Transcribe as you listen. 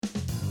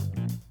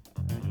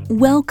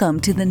Welcome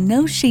to the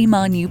No Shame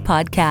on You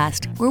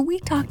podcast, where we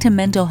talk to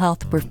mental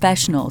health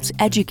professionals,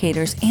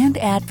 educators, and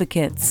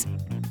advocates.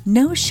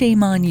 No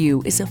Shame on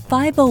You is a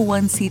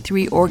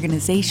 501c3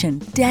 organization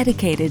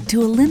dedicated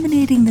to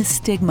eliminating the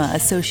stigma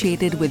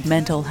associated with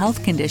mental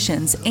health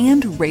conditions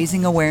and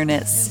raising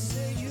awareness.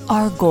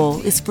 Our goal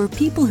is for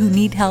people who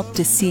need help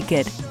to seek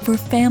it, for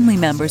family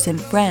members and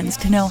friends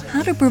to know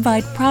how to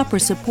provide proper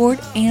support,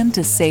 and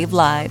to save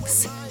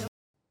lives.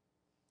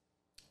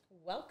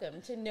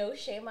 Welcome to No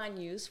Shame on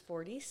You's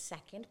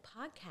 42nd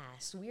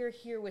podcast. We are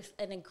here with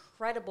an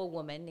incredible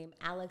woman named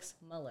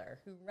Muller,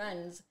 who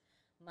runs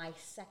My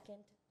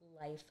Second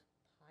Life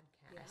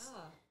podcast.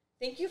 Yeah.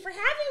 Thank you for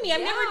having me.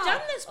 I've never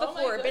done this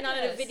before. Oh, been on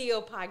a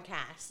video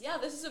podcast. Yeah,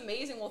 this is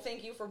amazing. Well,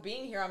 thank you for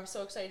being here. I'm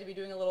so excited to be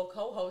doing a little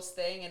co-host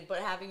thing but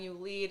having you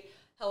lead.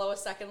 Hello, A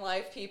Second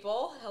Life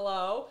people.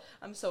 Hello.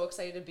 I'm so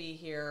excited to be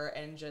here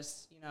and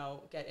just,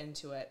 get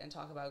into it and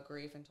talk about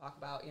grief and talk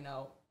about,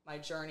 my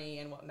journey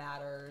and what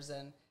matters,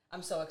 and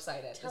I'm so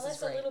excited. Tell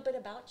us a little bit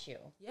about you.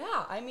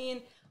 Yeah, I'm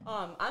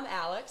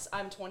Alex.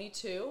 I'm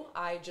 22.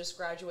 I just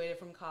graduated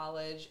from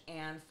college,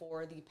 and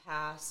for the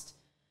past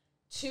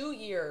 2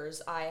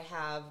 years, I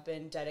have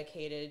been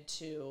dedicated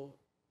to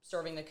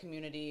serving the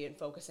community and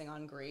focusing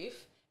on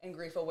grief and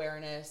grief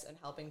awareness and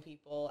helping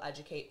people,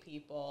 educate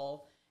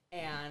people.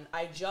 And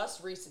I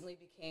just recently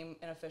became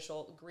an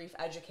official grief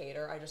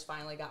educator. I just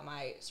finally got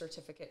my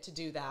certificate to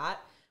do that,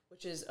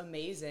 which is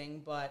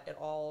amazing, but it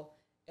all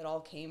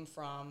came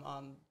from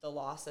the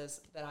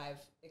losses that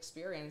I've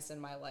experienced in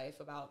my life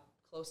about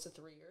close to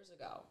 3 years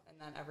ago, and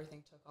then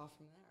everything took off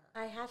from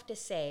there. I have to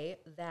say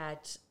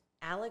that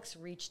Alex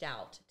reached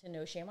out to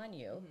No Shame on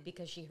You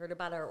because she heard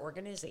about our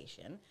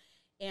organization,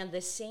 and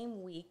the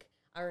same week,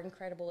 our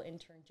incredible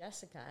intern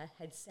Jessica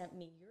had sent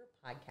me your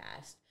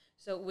podcast.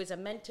 So it was a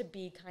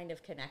meant-to-be kind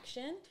of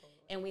connection,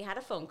 and we had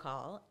a phone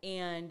call,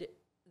 and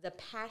the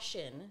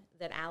passion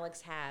that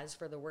Alex has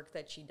for the work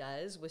that she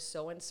does was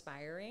so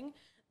inspiring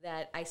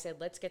that I said,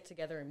 let's get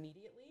together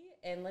immediately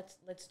and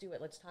let's do it.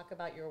 Let's talk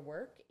about your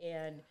work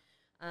and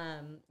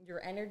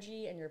your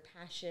energy and your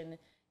passion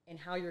and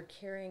how you're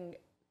carrying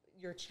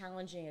your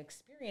challenging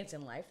experience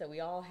in life that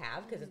we all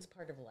have because it's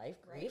part of life,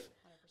 grief.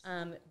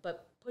 Right.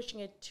 But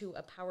pushing it to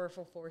a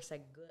powerful force of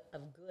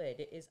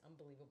good is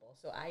unbelievable.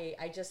 So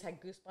I just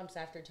had goosebumps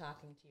after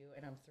talking to you,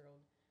 and I'm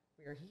thrilled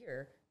we're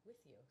here with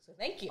you. So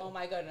thank you. Oh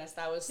my goodness,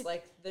 that was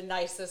like the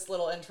nicest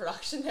little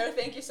introduction there.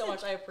 Thank you so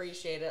much. I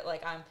appreciate it.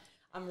 Like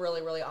I'm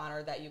really, really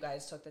honored that you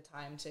guys took the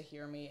time to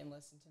hear me and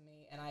listen to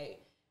me, and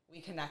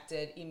we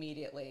connected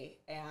immediately,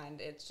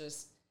 and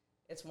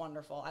it's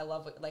wonderful. I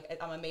love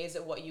I'm amazed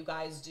at what you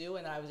guys do,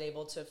 and I was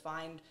able to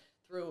find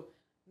through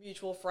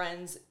mutual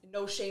friends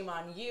No Shame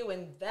on You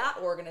and that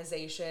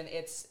organization.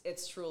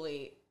 It's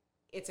truly,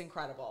 it's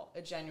incredible.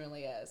 It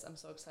genuinely is. I'm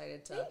so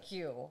excited to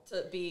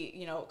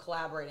be,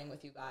 collaborating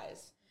with you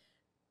guys.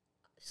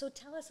 So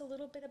tell us a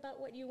little bit about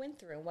what you went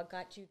through and what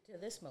got you to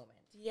this moment.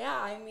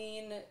 Yeah,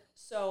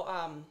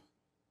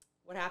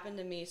 what happened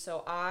to me,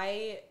 so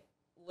I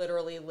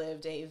literally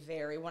lived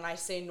when I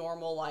say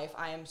normal life,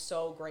 I am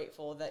so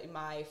grateful that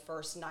my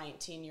first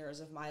 19 years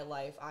of my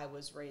life, I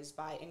was raised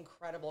by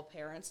incredible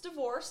parents,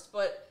 divorced,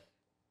 but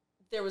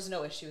there was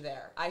no issue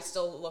there. I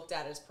still looked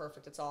at it as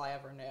perfect. It's all I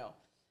ever knew.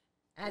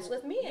 As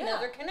with me,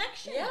 another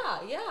connection.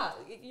 Yeah.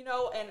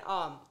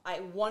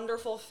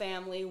 Wonderful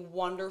family,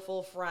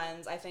 wonderful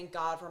friends. I thank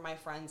God for my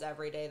friends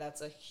every day.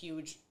 That's a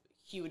huge,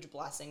 huge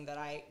blessing that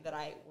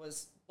I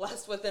was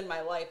blessed with in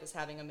my life, is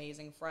having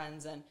amazing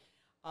friends. And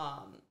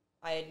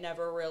I had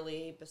never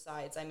really,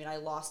 I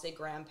lost a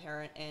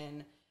grandparent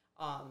in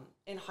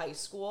high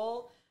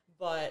school,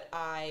 but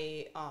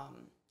I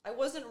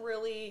wasn't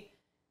really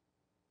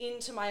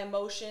into my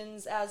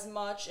emotions as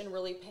much and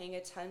really paying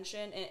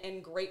attention,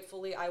 and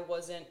gratefully I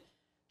wasn't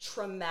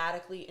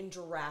traumatically and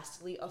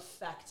drastically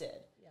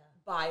affected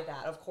by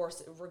that. Of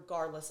course,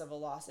 regardless of a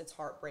loss, it's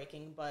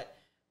heartbreaking, but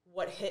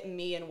what hit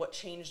me and what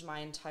changed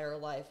my entire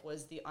life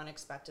was the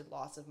unexpected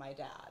loss of my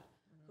dad,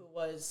 who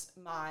was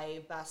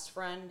my best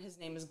friend. His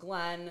name is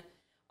Glenn.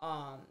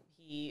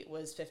 He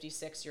was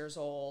 57 years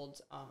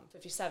old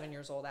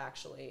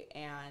actually,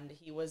 and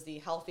he was the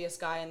healthiest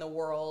guy in the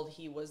world.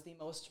 He was the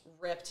most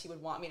ripped, he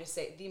would want me to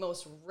say, the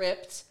most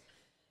ripped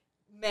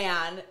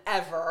man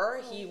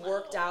ever. He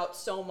worked out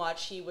so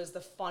much. He was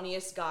the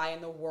funniest guy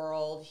in the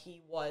world.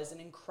 He was an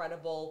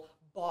incredible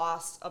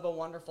boss of a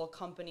wonderful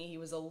company. He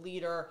was a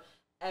leader.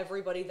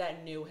 Everybody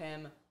that knew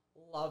him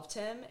loved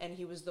him, and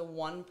he was the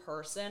one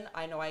person,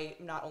 I know I'm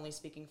not only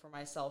speaking for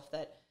myself,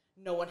 that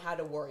no one had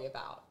to worry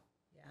about.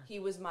 He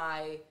was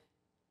my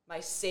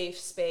safe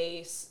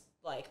space.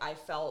 Like, I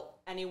felt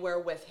anywhere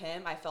with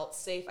him, I felt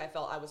safe. I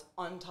felt I was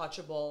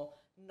untouchable.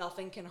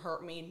 Nothing can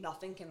hurt me.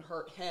 Nothing can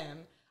hurt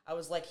him. I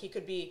was like, he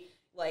could be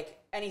like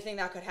anything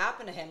that could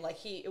happen to him.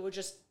 Like, it would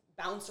just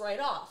bounce right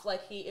off.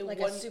 Like, a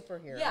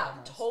superhero. Yeah,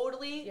 almost.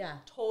 Totally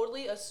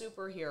a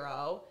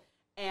superhero.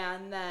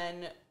 And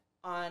then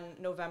on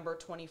November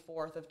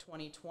 24th of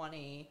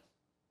 2020,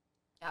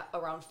 at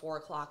around 4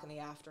 o'clock in the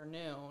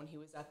afternoon, he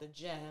was at the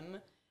gym,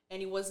 and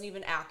he wasn't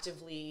even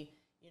actively,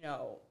 you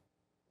know,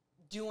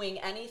 doing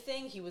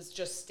anything. He was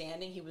just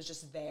standing. He was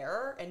just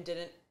there and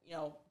didn't, you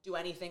know, do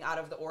anything out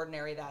of the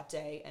ordinary that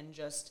day, and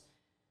just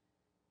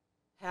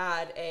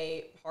had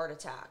a heart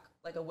attack,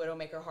 like a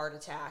widowmaker heart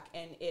attack.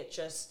 And it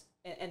just,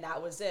 and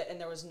that was it. And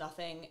there was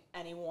nothing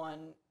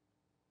anyone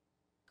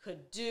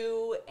could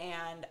do.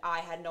 And I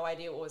had no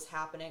idea what was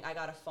happening. I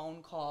got a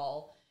phone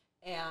call,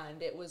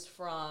 and it was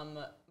from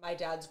my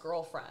dad's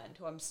girlfriend,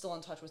 who I'm still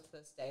in touch with to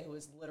this day, who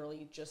is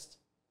literally just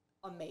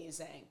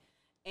amazing.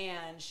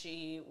 And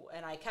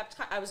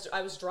I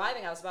was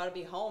driving, I was about to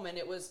be home, and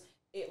it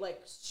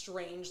like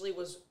strangely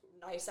was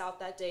nice out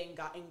that day and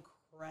got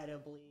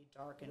incredibly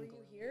dark and gloomy.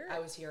 Were you here? I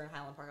was here in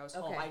Highland Park. I was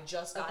home. I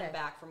just gotten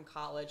back from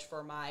college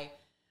for my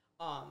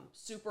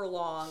super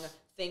long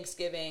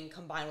Thanksgiving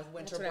combined with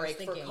winter break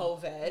for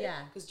COVID. Yeah.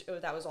 Because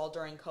that was all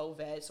during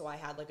COVID. So I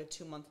had like a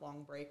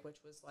 2-month-long break, which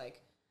was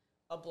like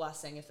a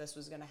blessing if this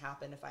was going to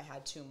happen, if I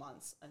had 2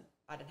 months and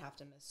I didn't have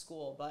to miss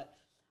school. But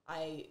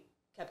I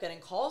kept getting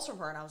calls from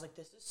her, and I was like,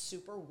 this is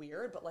super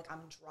weird, but like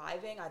I'm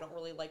driving. I don't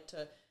really like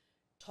to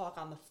talk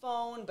on the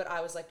phone, but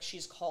I was like,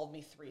 she's called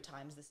me 3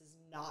 times. This is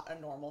not a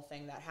normal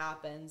thing that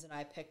happens. And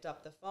I picked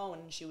up the phone,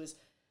 and she was,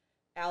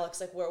 Alex,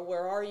 like,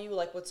 where are you?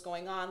 Like, what's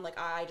going on? Like,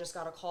 I just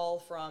got a call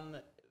from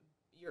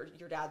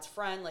your dad's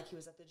friend. Like, he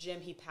was at the gym.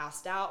 He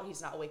passed out.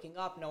 He's not waking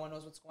up. No one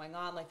knows what's going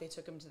on. Like, they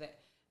took him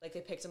they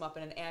picked him up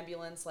in an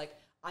ambulance. Like,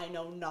 I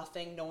know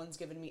nothing. No one's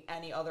given me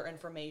any other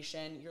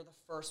information. You're the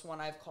first one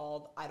I've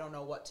called. I don't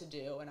know what to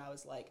do. And I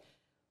was like,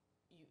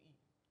 you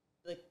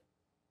like,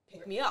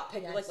 pick me up.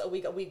 Like,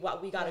 we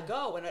got to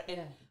go.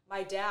 And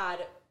my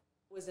dad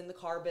was in the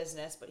car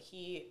business, but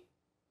he,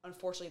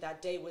 unfortunately,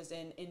 that day was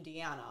in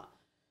Indiana.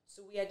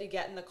 So we had to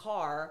get in the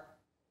car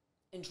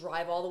and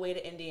drive all the way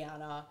to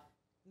Indiana,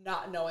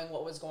 not knowing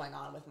what was going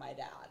on with my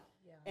dad.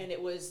 Yeah. And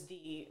it was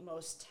the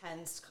most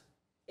tense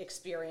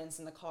experience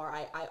in the car.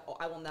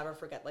 I will never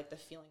forget, like, the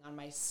feeling on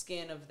my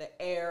skin of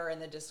the air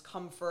and the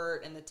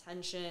discomfort and the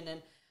tension,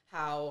 and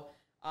how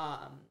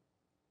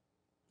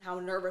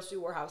nervous we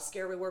were, how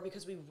scared we were,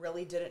 because we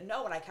really didn't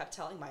know. And I kept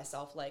telling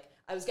myself, like,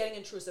 I was getting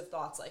intrusive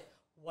thoughts, like,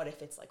 what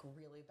if it's like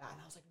really bad?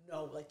 And I was like,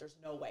 no, like, there's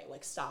no way,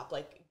 like, stop,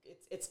 like,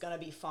 it's gonna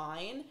be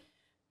fine.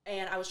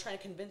 And I was trying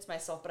to convince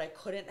myself, but I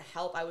couldn't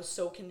help. I was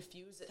so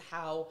confused at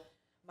how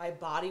my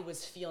body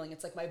was feeling.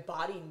 It's like my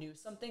body knew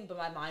something, but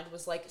my mind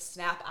was like,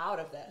 snap out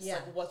of this. Yeah.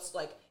 Like, what's,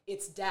 like,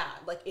 it's dad.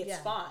 Like, it's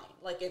fine.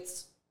 Like,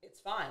 it's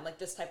fine. Like,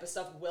 this type of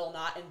stuff will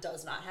not and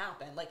does not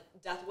happen. Like,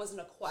 death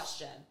wasn't a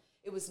question.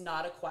 It was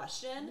not a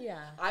question.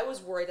 Yeah. I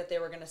was worried that they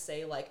were going to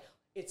say, like,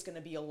 it's going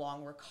to be a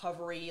long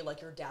recovery.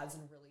 Like, your dad's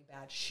in really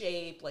bad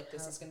shape. Like,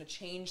 this is going to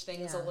change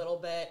things a little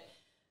bit.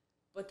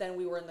 But then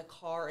we were in the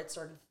car. It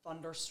started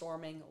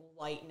thunderstorming,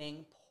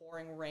 lightning,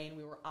 pouring rain.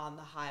 We were on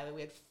the highway.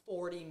 We had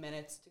 40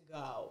 minutes to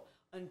go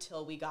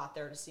until we got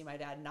there to see my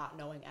dad, not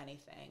knowing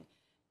anything.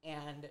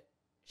 And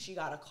she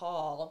got a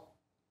call,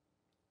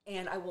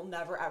 and I will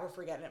never, ever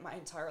forget it in my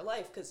entire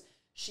life, because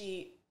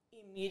she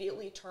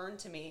immediately turned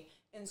to me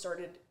and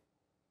started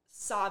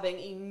sobbing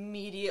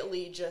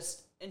immediately,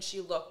 and she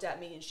looked at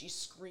me and she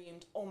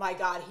screamed, "Oh my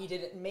God, he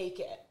didn't make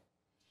it."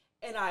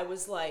 And I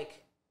was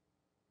like,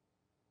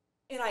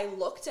 and I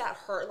looked at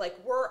her, like,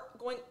 we're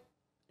going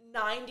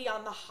 90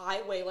 on the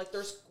highway, like,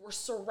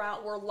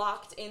 we're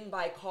locked in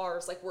by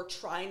cars, like, we're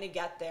trying to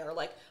get there.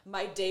 Like,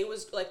 my day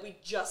was, like, we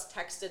just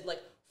texted,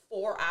 like,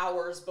 4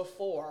 hours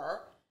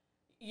before,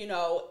 you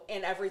know,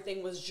 and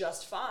everything was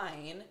just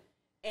fine.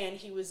 And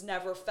he was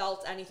never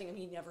felt anything. I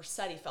mean, he never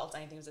said he felt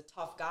anything. He was a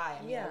tough guy.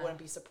 I mean, I wouldn't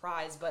be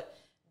surprised, but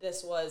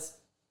this was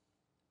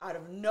out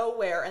of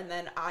nowhere. And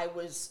then I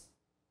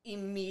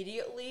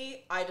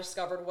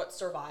discovered what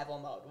survival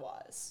mode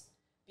was,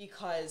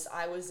 because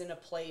I was in a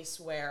place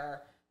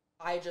where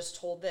I just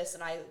told this,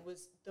 and I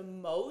was the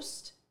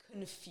most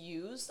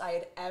confused I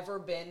had ever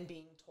been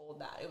being told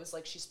that. It was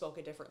like she spoke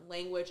a different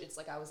language. It's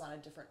like I was on a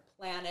different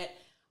planet.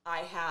 I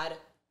had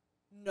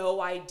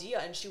no idea.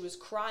 And she was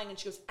crying, and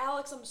she goes,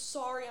 "Alex, I'm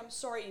sorry.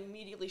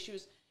 Immediately she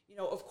was, you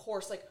know, of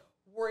course, like,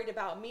 worried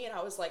about me. And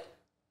I was like,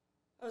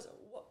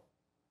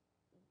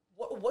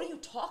 what are you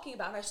talking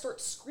about? And I start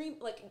screaming,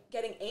 like,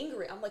 getting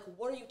angry. I'm like,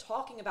 what are you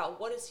talking about?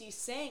 What is he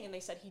saying? And they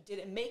said he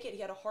didn't make it. He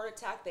had a heart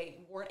attack. They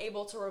weren't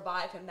able to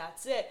revive him.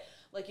 That's it.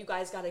 Like, you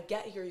guys got to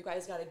get here. You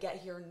guys got to get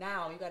here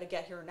now. You got to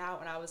get here now.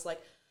 And I was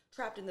like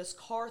trapped in this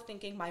car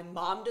thinking my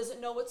mom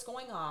doesn't know what's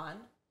going on.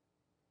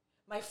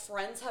 My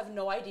friends have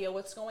no idea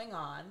what's going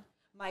on.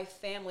 My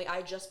family,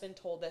 I just been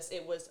told this.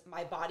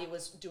 My body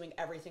was doing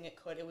everything it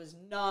could. It was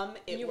numb.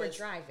 You were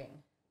driving?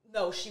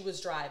 No, she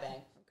was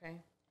driving. Okay.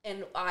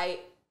 And I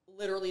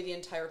literally the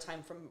entire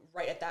time from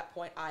right at that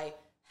point, I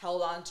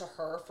held on to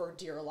her for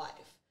dear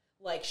life.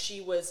 Like,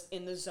 she was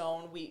in the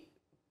zone. We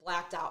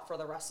blacked out for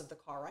the rest of the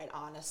car ride,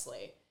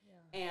 honestly.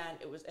 Yeah. And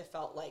it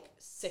felt like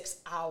 6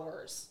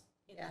 hours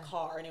in the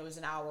car, and it was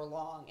an hour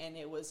long. And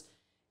it was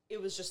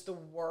just the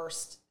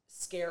worst,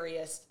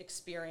 scariest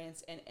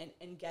experience.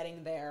 And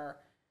getting there,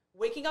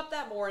 waking up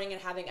that morning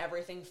and having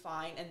everything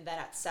fine. And then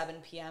at 7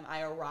 p.m.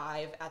 I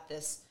arrive at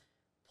this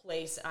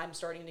place. I'm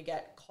starting to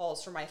get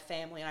calls from my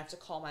family, and I have to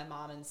call my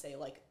mom and say,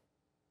 like,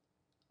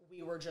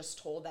 we were just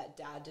told that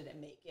dad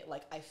didn't make it.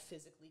 Like, I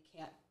physically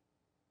can't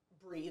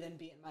breathe and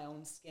be in my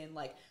own skin.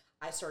 Like,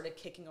 I started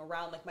kicking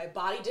around. Like, my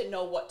body didn't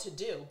know what to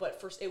do.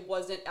 But first,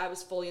 I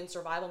was fully in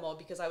survival mode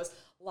because I was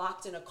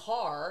locked in a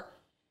car,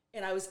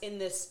 and I was in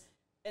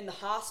the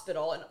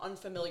hospital, an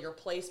unfamiliar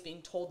place,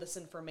 being told this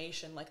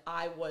information. Like,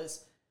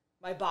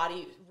 my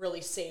body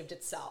really saved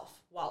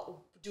itself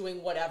while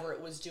doing whatever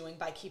it was doing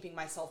by keeping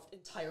myself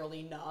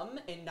entirely numb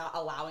and not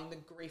allowing the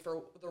grief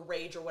or the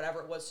rage or whatever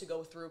it was to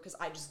go through, because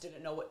I just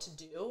didn't know what to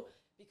do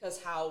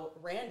because how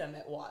random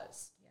it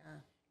was.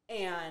 Yeah.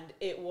 And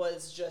it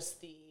was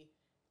just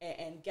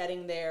and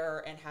getting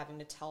there and having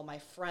to tell my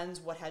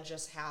friends what had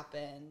just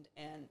happened,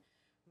 and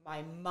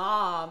my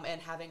mom, and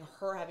having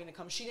to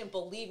come. She didn't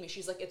believe me.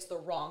 She's like, it's the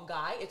wrong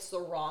guy. It's the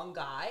wrong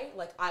guy.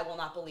 Like, I will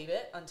not believe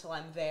it until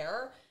I'm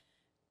there.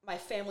 My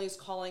family's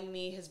calling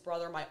me. His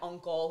brother, my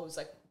uncle, who's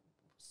like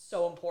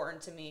so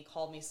important to me,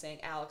 called me saying,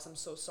 Alex, I'm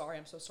so sorry.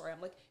 I'm so sorry.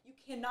 I'm like, you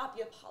cannot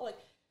be like,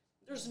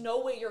 there's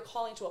no way you're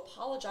calling to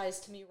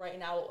apologize to me right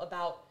now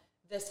about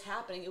this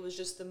happening. It was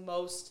just the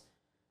most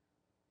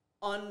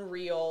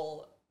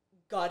unreal,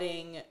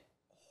 gutting,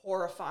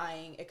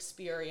 horrifying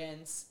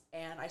experience,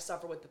 and I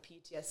suffer with the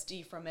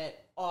PTSD from it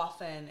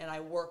often, and I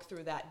work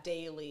through that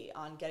daily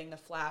on getting the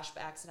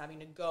flashbacks and having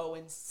to go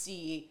and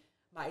see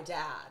my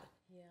dad.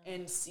 Yeah.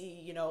 And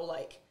see,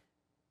 like,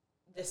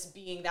 this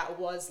being that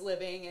was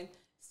living, and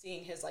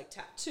seeing his, like,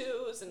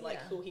 tattoos and, like,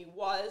 who he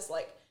was,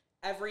 like,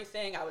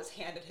 everything. I was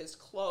handed his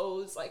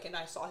clothes, like, and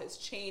I saw his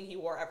chain he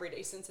wore every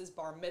day since his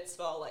bar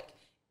mitzvah. Like,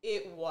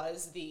 it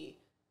was the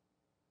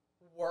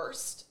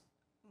worst,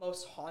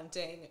 most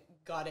haunting,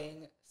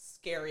 gutting,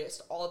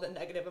 scariest, all the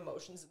negative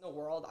emotions in the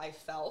world I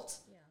felt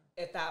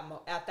at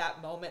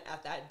that moment,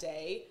 at that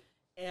day.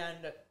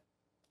 And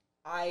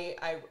I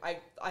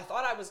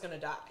thought I was going to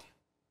die.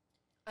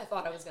 I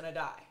thought I was going to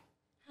die.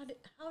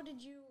 How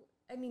did you,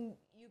 I mean,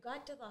 you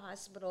got to the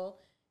hospital,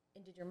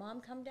 and did your mom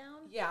come down?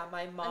 Yeah,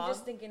 my mom. I'm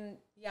just thinking.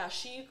 Yeah,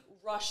 she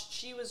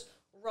was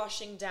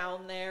rushing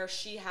down there.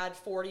 She had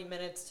 40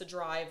 minutes to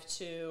drive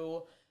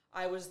to.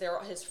 I was there,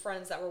 his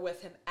friends that were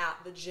with him at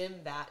the gym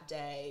that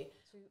day.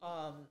 So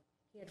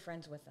he had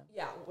friends with him?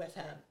 Yeah, with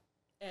him.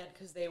 And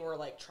because they were,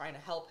 like, trying to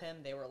help him.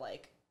 They were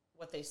like,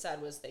 what they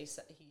said was,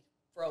 he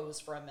froze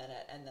for a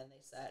minute, and then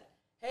they said,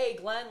 hey,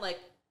 Glenn, like,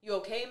 you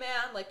okay,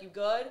 man? Like, you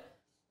good?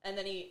 And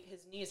then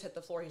his knees hit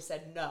the floor. He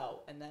said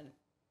no, and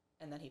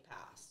then he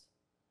passed.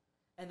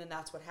 And then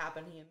that's what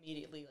happened. He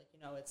immediately, like,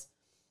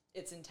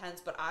 it's intense,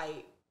 but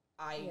I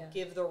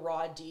give the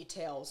raw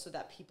details so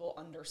that people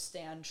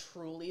understand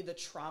truly the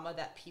trauma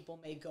that people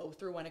may go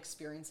through when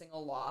experiencing a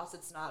loss.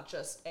 It's not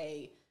just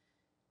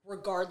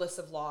regardless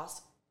of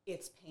loss,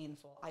 it's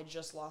painful. I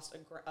just lost a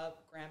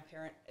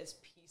grandparent as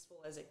peaceful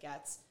as it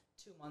gets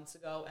 2 months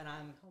ago, and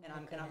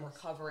I'm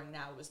recovering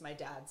now. It was my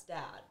dad's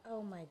dad.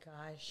 Oh my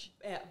gosh.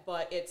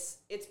 But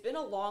it's been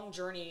a long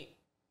journey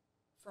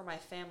for my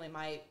family.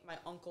 My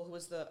uncle, who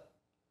was the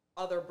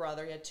other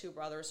brother, he had two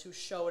brothers, who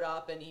showed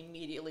up and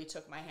immediately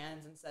took my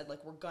hands and said,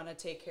 like, we're gonna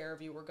take care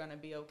of you, we're gonna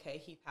be okay.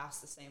 He passed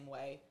the same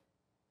way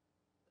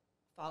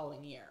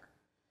following year.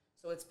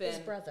 So it's been his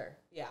brother.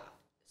 Yeah.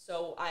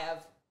 So I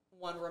have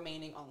one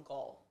remaining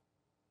uncle.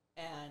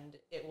 And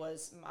it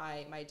was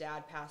my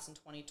dad passed in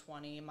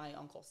 2020, my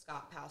Uncle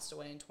Scott passed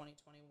away in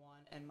 2021,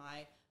 and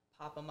my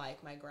Papa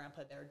Mike, my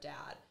grandpa, their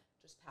dad,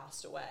 just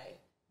passed away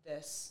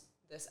this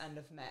end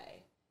of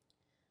May.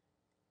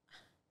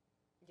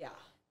 Yeah.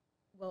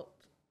 Well,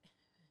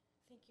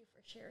 thank you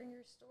for sharing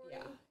your story.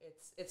 Yeah,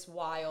 it's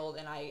wild,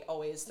 and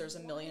there's a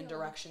million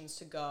directions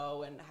to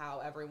go, and how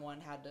everyone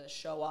had to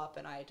show up,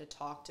 and I had to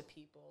talk to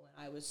people,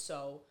 and I was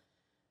so...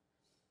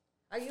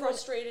 Are you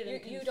frustrated and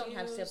confused. You don't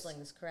have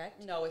siblings,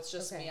 correct? No, it's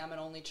just me. I'm an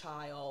only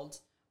child.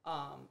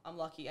 I'm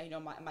lucky. I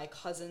know my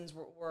cousins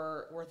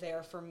were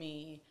there for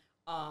me,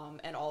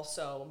 and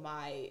also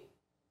I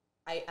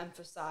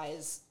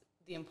emphasize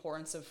the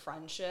importance of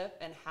friendship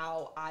and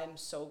how I'm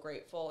so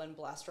grateful and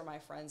blessed for my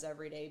friends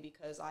every day,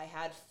 because I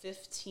had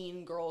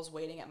 15 girls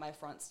waiting at my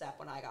front step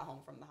when I got home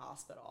from the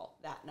hospital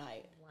that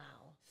night.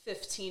 Wow.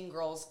 15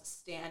 girls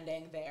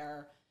standing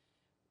there.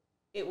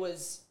 It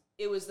was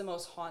the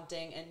most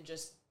haunting and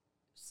just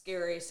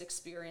scariest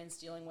experience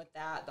dealing with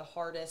that. The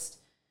hardest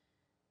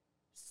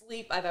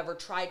sleep I've ever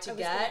tried to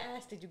get. I was going to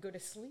ask, did you go to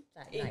sleep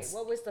that night?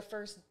 What was the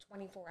first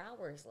 24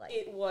 hours like?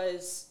 It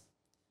was,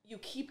 you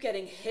keep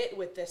getting hit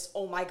with this,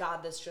 oh my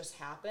God, this just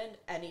happened,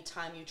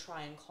 anytime you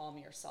try and calm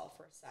yourself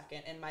for a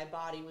second. And my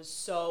body was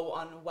so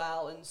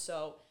unwell and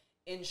so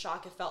in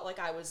shock. It felt like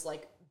I was,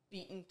 like,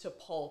 beaten to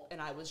pulp,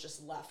 and I was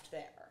just left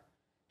there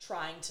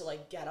trying to,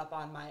 like, get up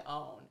on my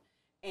own.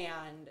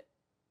 And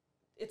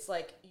it's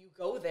like, you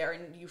go there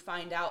and you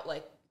find out,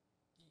 like,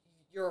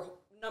 your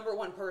number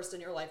one person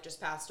in your life just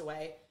passed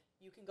away.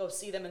 You can go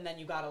see them, and then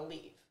you gotta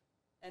leave.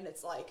 And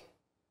it's like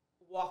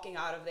walking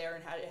out of there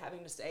and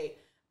having to say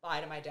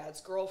bye to my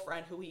dad's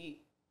girlfriend, who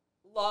he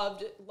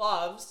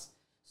loves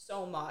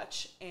so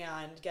much,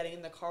 and getting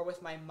in the car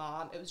with my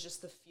mom. It was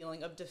just the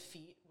feeling of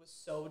defeat was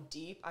so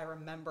deep. I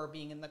remember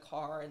being in the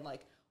car and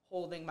like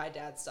holding my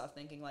dad's stuff,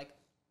 thinking like,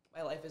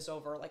 my life is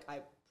over. Like, I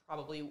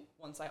probably,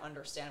 once I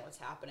understand what's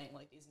happening,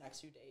 like these next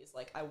few days,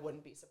 like I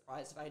wouldn't be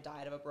surprised if I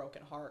died of a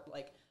broken heart.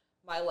 Like,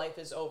 my life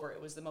is over.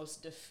 It was the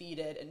most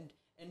defeated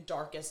and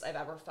darkest I've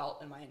ever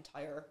felt in my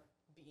entire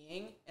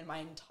being, in my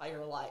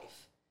entire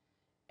life.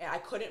 And I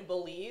couldn't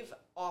believe,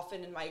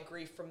 often in my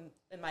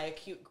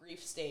acute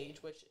grief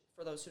stage, which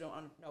for those who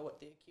don't know what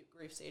the acute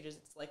grief stage is,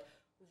 it's like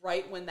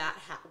right when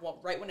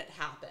it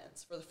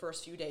happens, for the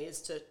first few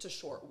days to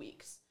short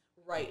weeks,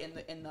 right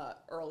in the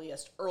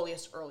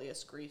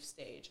earliest grief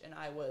stage. And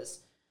I was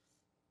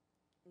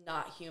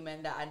not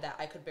human, that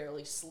I could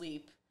barely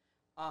sleep.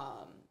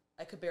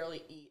 I could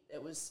barely eat.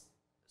 It was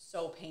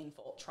so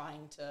painful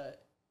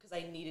because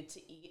I needed to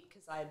eat,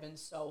 because I had been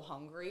so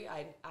hungry.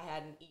 I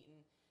hadn't eaten.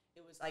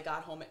 I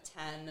got home at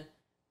 10.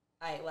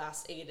 I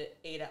last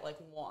ate at like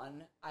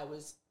 1. I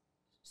was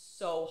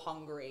so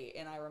hungry,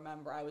 and I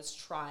remember I was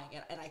trying,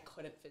 and I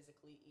couldn't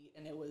physically eat,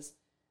 and it was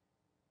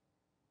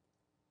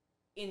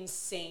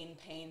insane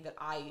pain that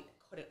I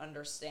couldn't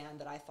understand,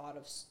 that I thought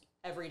of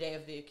every day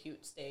of the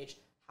acute stage.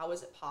 How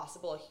is it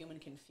possible a human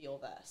can feel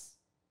this?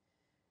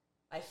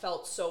 I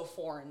felt so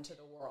foreign to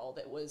the world.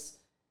 It was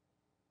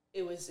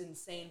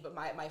insane, but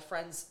my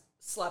friends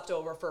slept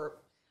over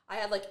I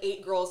had like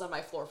 8 girls on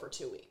my floor for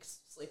 2 weeks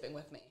sleeping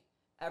with me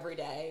every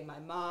day. My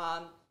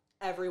mom,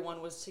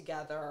 everyone was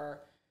together.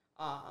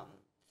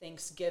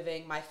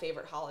 Thanksgiving, our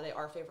favorite holiday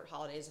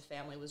as a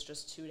family, was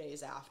just 2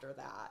 days after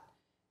that.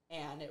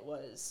 And it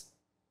was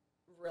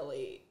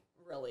really,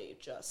 really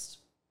just,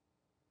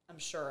 I'm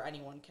sure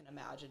anyone can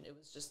imagine, it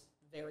was just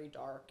very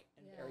dark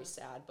and very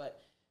sad,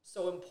 but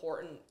so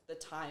important, the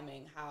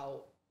timing,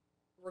 how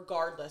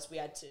regardless we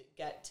had to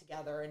get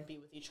together and be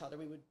with each other.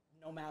 We would,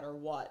 no matter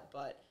what,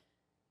 but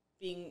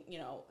being,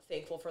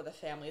 thankful for the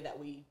family that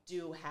we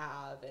do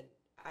have. And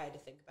I had to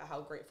think about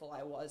how grateful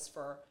I was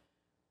for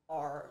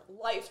our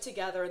life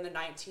together in the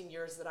 19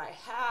 years that I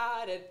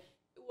had. And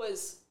it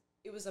was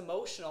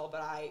emotional,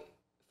 but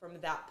from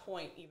that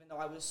point, even though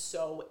I was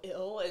so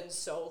ill and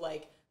so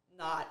I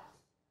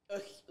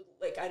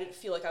didn't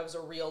feel like I was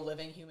a real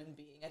living human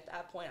being at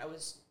that point. I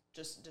was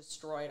just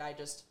destroyed. I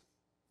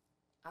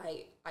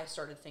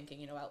started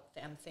thinking,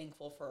 I'm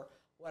thankful for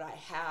what I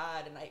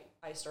had. And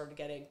I started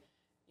getting,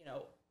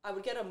 I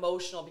would get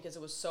emotional because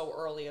it was so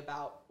early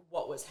about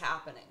what was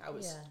happening. I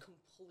was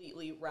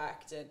completely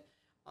wrecked, and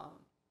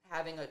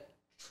having a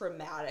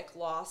traumatic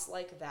loss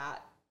like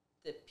that,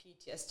 the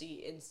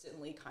PTSD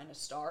instantly kind of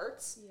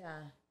starts. Yeah.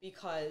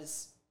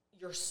 Because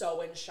you're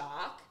so in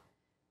shock,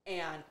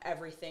 and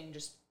everything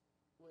just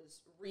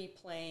was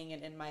replaying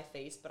and in my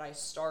face. But I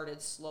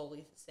started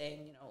slowly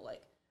saying,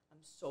 I'm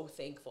so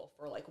thankful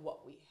for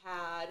what we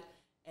had,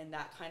 and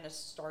that kind of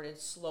started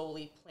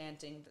slowly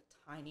planting the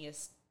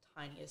tiniest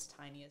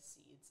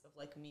seeds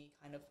of me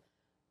kind of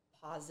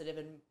positive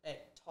and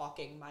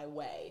talking my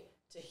way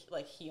to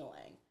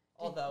healing.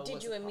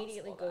 Did you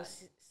immediately go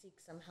seek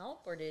some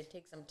help, or did it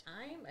take some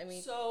time? I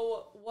mean,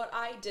 so what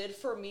I did,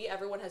 for me,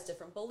 everyone has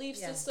different belief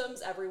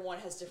systems, everyone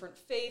has different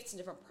faiths and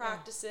different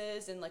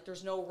practices, and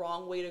there's no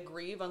wrong way to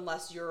grieve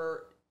unless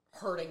you're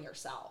hurting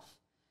yourself.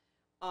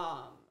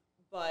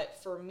 But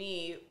for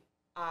me,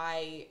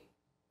 I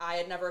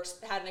had never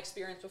had an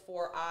experience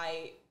before.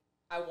 I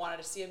wanted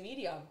to see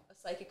a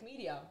psychic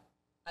medium.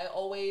 I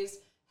always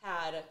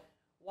had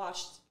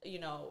watched,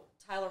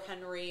 Tyler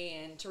Henry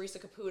and Teresa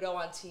Caputo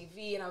on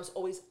TV, and I was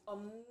always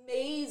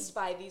amazed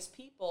by these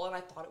people, and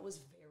I thought it was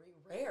very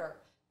rare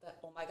that,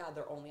 oh my God,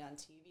 they're only on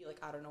TV.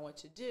 I don't know what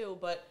to do.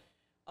 But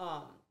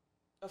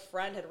a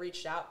friend had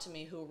reached out to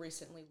me who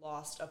recently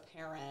lost a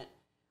parent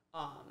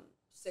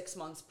 6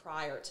 months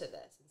prior to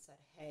this, and said,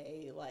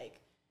 hey,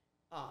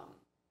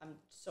 I'm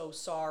so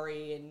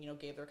sorry, and,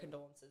 gave their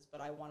condolences,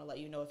 but I want to let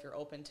you know, if you're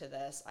open to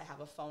this, I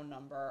have a phone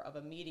number of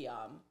a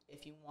medium.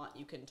 If you want,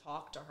 you can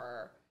talk to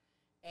her.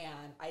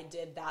 And I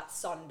did that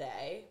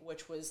Sunday,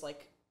 which was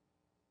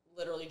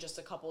literally just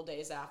a couple of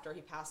days after he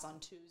passed on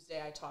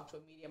Tuesday. I talked to a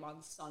medium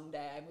on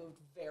Sunday. I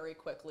moved very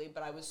quickly,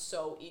 but I was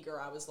so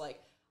eager. I was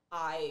like,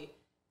 I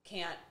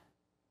can't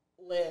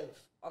live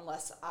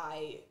unless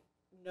I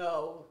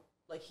know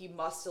he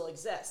must still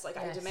exist.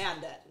 I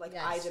demand it.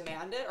 I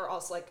demand it, or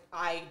else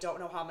I don't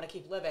know how I'm going to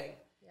keep living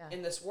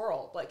in this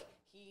world.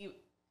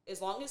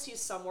 As long as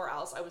he's somewhere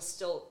else, I was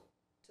still,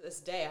 to this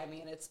day, I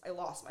mean, I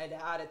lost my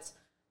dad.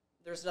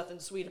 There's nothing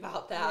sweet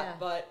about that.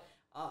 But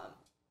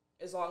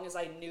as long as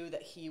I knew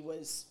that he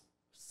was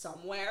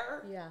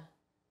somewhere,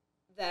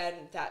 then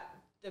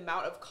the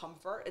amount of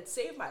comfort, it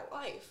saved my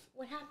life.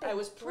 What happened? I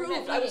was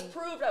proved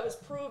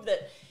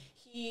that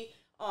he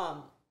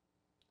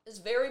is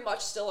very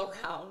much still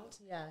around.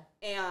 Yeah.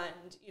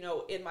 And,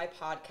 in my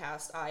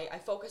podcast, I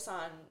focus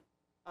on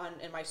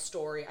in my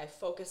story, I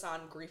focus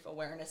on grief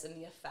awareness and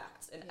the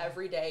effects, and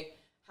every day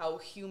how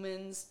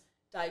humans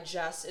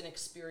digest and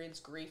experience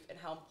grief, and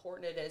how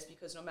important it is,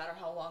 because no matter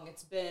how long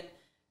it's been,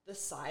 the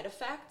side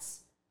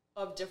effects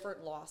of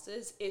different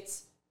losses,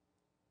 it's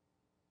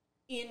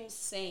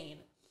insane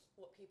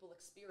what people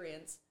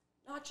experience,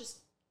 not just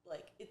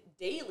like it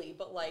daily,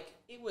 but like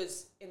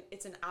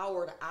it's an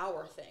hour to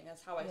hour thing.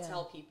 That's how I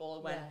tell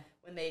people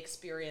when they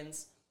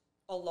experience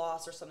a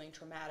loss or something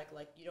traumatic,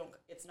 like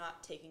it's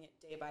not taking it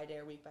day by day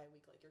or week by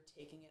week, like you're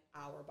taking it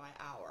hour by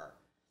hour,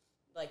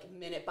 like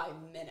minute by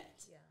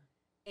minute. Yeah.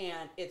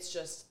 And it's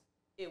just,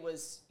 it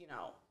was,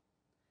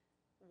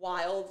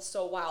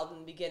 so wild in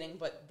the beginning,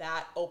 but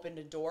that opened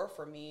a door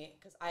for me,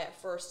 because at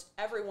first,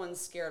 everyone's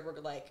scared.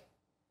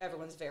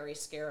 Everyone's very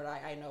scared.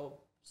 I know,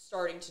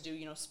 starting to do,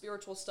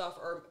 spiritual stuff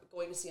or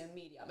going to see a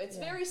medium. It's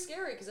very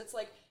scary, because it's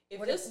like, if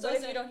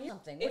you don't hear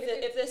something?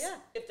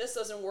 If this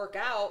doesn't work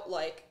out,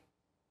 like,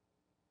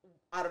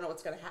 I don't know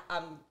what's don't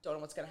know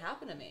what's gonna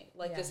happen to me.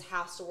 Like, this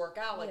has to work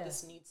out. Like,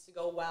 this needs to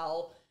go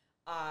well.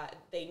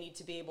 They need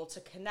to be able to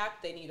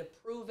connect. They need to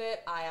prove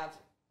it.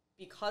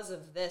 Because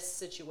of this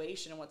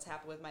situation and what's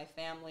happened with my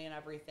family and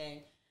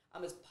everything,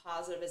 I'm as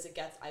positive as it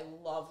gets. I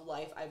love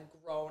life. I've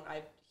grown.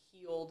 I've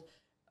healed.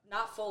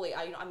 Not fully.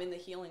 I'm in the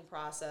healing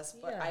process,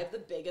 but I have the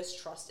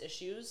biggest trust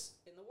issues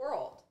in the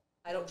world.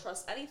 I don't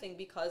trust anything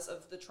because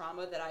of the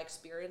trauma that I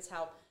experienced,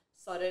 how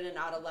sudden and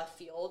out of left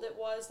field it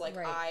was. Like,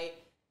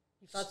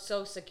 you felt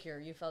so secure.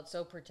 You felt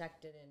so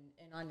protected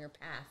and on your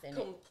path. And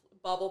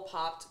bubble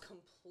popped,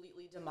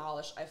 completely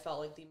demolished. I felt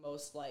like the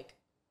most, like,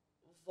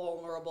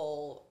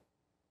 vulnerable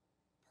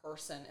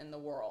person in the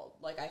world.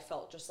 Like, I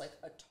felt just like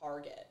a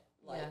target.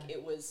 Like,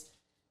 it was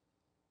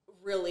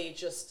really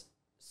just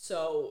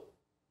so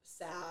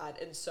sad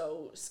and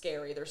so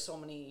scary. There's so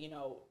many,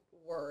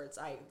 words.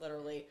 I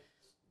literally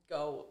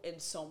go in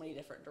so many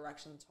different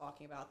directions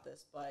talking about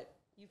this, but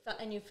you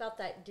felt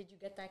that. Did you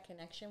get that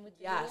connection with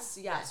the medium?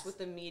 Yes, with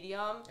the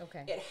medium.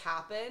 Okay. It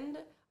happened.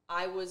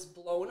 I was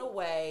blown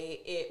away.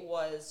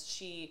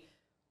 She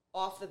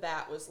off the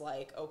bat was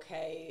like,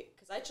 okay,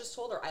 because I just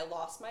told her, I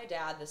lost my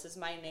dad. This is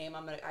my name.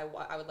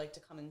 I would like to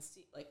come and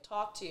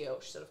talk to you.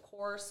 She said, of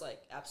course,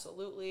 like,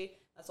 absolutely.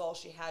 That's all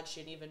she had. She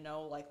didn't even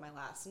know, like, my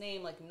last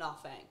name, like,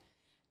 nothing.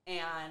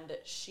 And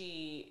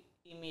she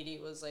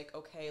immediately was like,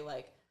 okay,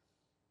 like,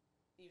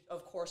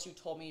 of course you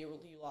told me you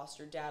lost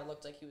your dad. It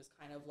looked like he was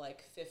kind of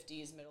like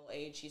 50s, middle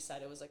age. He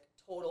said it was like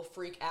total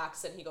freak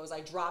accident. He goes, I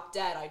dropped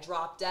dead.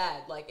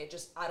 Like,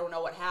 I don't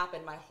know what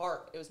happened.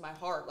 It was my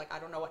heart. Like, I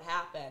don't know what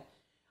happened.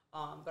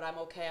 But I'm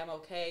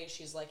okay.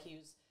 She's like,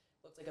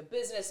 looks like a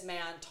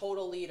businessman,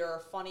 total leader,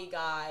 funny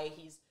guy.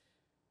 He's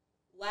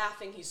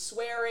laughing, he's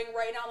swearing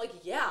right now. I'm like,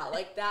 yeah,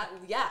 like that.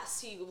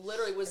 Yes, he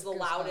literally was the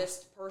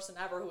loudest person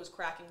ever who was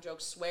cracking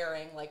jokes,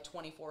 swearing like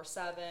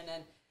 24/7.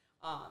 And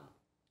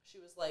she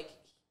was like,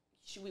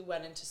 we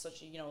went into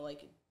such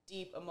like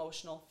deep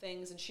emotional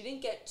things, and she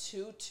didn't get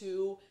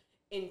too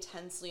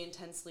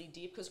intensely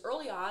deep, because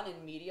early on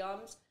in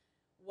mediums,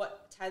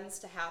 what tends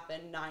to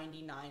happen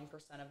 99%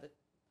 of the,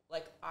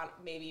 like,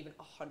 maybe even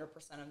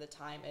 100% of the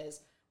time,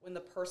 is when the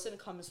person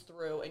comes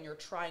through and you're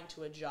trying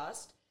to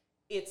adjust,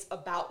 it's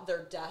about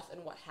their death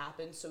and what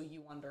happened, so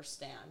you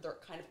understand. They're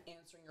kind of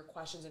answering your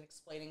questions and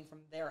explaining from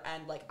their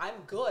end, like,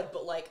 I'm good,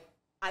 but, like,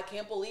 I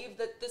can't believe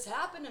that this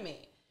happened to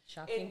me.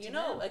 Shocking.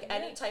 And, like,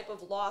 any type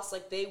of loss,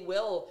 like, they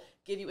will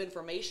give you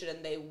information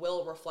and they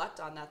will reflect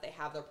on that. They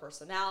have their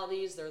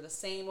personalities. They're the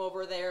same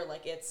over there.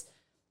 Like, it's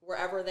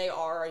wherever they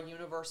are, a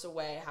universe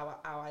away, how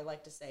I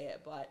like to say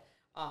it. But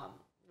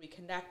we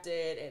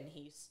connected, and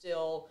he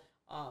still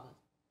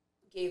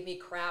gave me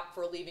crap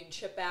for leaving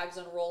chip bags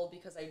unrolled,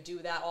 because I do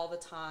that all the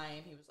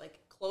time. He was like,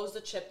 close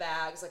the chip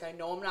bags. Like, I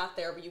know I'm not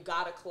there, but you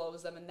got to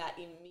close them. And that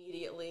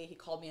immediately, he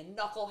called me a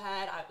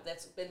knucklehead.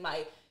 That's been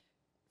my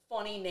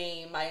funny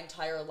name my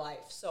entire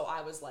life. So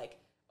I was like,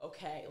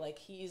 okay, like,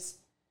 he's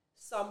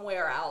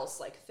somewhere else.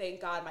 Like, thank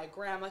God my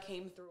grandma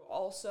came through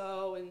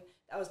also. And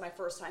that was my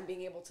first time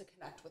being able to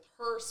connect with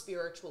her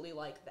spiritually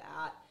like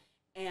that.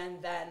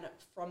 And then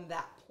from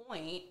that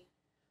point,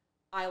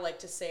 I like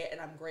to say it, and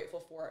I'm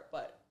grateful for it,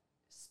 but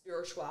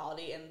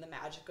spirituality and the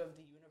magic of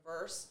the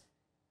universe,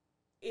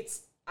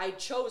 I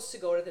chose to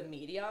go to the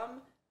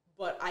medium,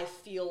 but I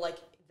feel like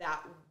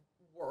that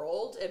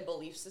world and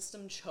belief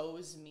system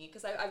chose me,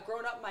 because I've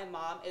grown up, my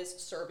mom is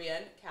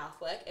Serbian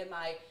Catholic, and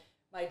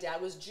my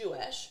dad was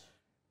Jewish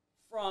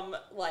from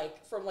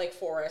Lake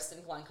Forest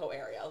and Glencoe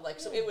area. Like,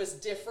 so it was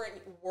different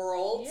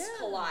worlds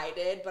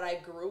collided, but I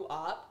grew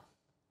up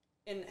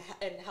in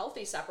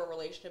healthy separate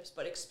relationships,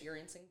 but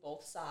experiencing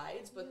both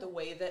sides. But the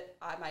way that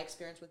my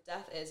experience with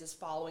death is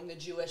following the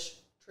Jewish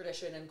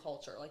tradition and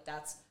culture. Like,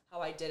 that's how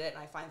I did it,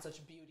 and I find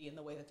such beauty in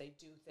the way that they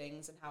do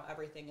things and how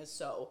everything is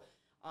so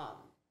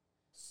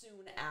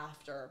soon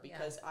after,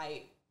 because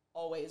I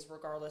always,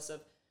 regardless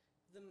of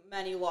the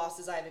many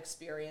losses I've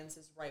experienced,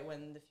 is right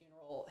when the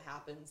funeral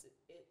happens,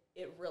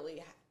 it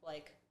really,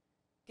 like,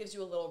 gives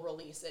you a little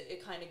release.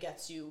 It kind of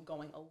gets you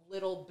going a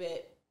little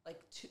bit,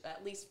 like, to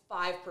at least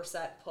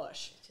 5%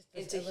 push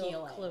into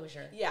healing.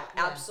 Closure. Yeah,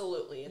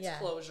 absolutely. It's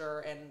closure,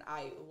 and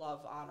I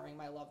love honoring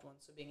my loved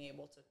ones. So being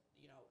able to,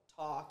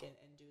 talk and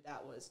do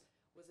that was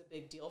a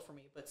big deal for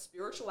me. But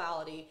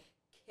spirituality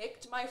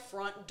kicked my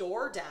front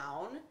door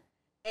down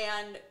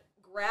and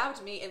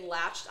grabbed me and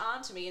latched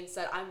onto me and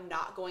said, I'm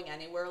not going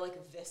anywhere.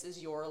 Like, this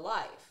is your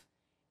life.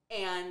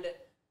 And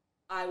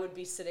I would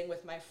be sitting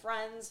with my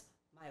friends.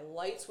 My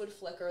lights would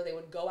flicker. They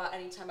would go out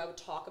anytime I would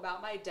talk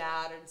about my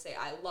dad and say,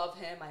 I love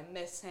him. I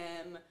miss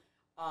him.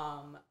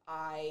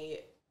 I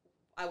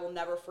will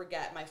never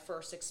forget my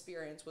first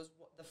experience was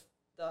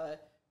the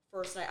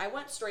first night. I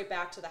went straight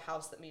back to the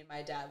house that me and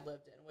my dad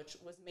lived in, which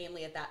was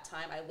mainly at that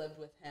time I lived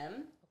with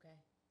him. Okay.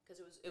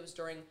 Because it was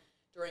during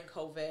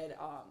COVID.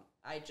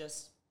 I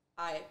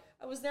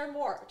was there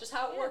more, just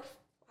how it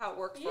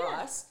worked for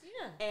us.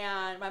 Yeah.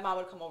 And my mom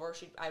would come over.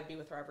 I would be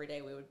with her every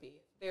day. We would be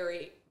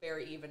very,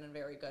 very even and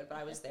very good. But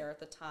I was there at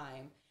the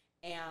time.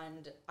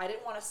 And I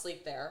didn't want to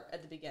sleep there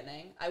at the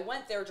beginning. I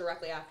went there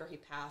directly after he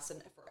passed,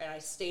 and I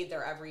stayed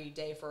there every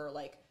day for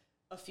like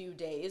a few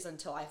days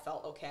until I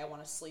felt, okay, I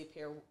want to sleep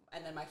here.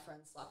 And then my friend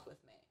slept with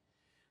me.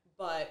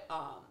 But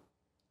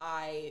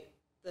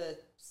the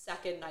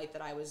second night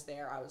that I was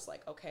there, I was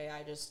like, okay,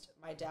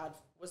 my dad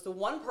was the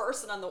one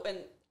person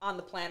on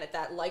the planet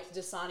that liked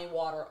Dasani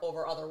water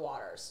over other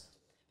waters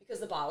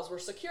because the bottles were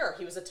secure.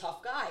 He was a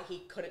tough guy. He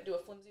couldn't do a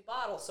flimsy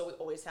bottle, so we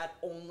always had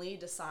only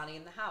Dasani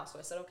in the house. So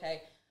I said,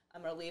 okay,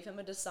 I'm going to leave him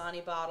a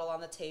Dasani bottle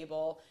on the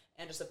table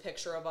and just a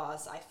picture of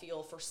us. I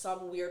feel, for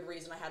some weird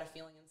reason, I had a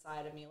feeling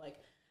inside of me, like,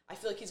 I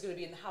feel like he's going to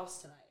be in the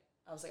house tonight.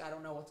 I was like, I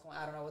don't know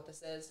what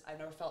this is. I've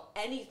never felt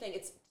anything.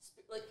 It's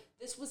like,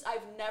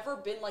 I've never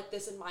been like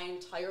this in my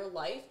entire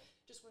life.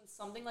 Just when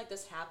something like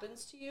this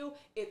happens to you,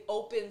 it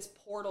opens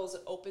portals,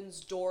 it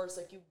opens doors,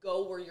 like you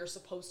go where you're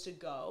supposed to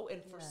go.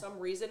 And for some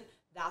reason,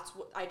 that's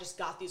what, I just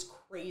got these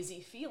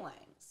crazy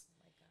feelings.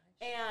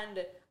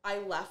 And I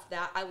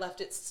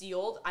left it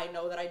sealed. I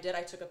know that I did.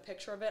 I took a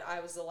picture of it. I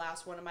was the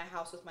last one in my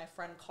house with my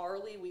friend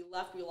Carly. We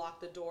left, we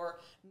locked the door.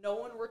 No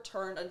one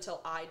returned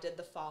until I did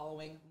the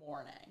following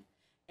morning.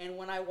 And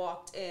when I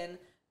walked in,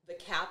 the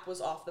cap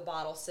was off the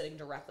bottle sitting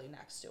directly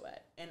next to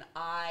it. And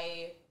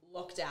I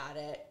looked at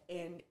it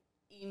and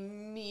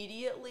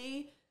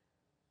immediately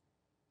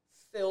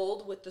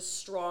filled with the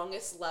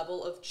strongest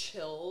level of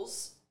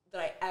chills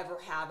that I ever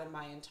have in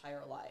my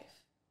entire life.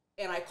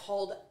 And I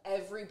called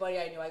everybody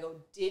I knew. I go,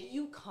 did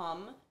you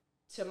come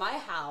to my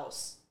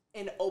house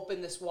and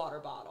open this water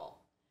bottle?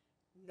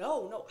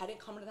 No, I didn't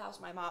come to the house.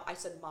 My mom, I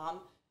said, Mom,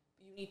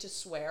 you need to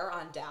swear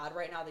on Dad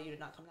right now that you did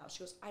not come to the house. She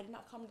goes, I did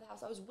not come to the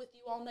house. I was with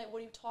you all night. What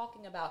are you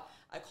talking about?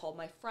 I called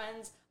my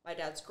friends, my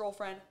dad's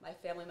girlfriend, my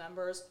family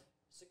members,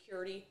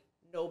 security.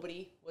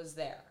 Nobody was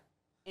there.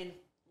 And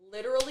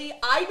literally,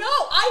 I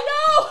know.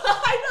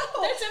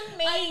 That's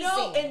amazing. I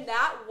know. And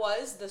that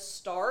was the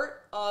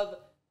start of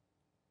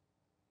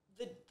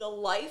the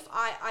life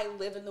I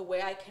live and the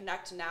way I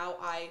connect now.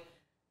 I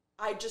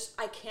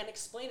can't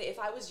explain it. If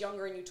I was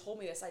younger and you told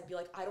me this, I'd be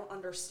like, I don't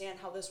understand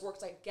how this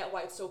works. I get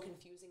why it's so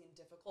confusing and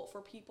difficult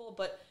for people,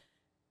 but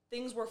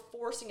things were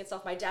forcing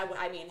itself. My dad,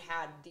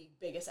 had the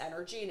biggest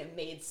energy, and it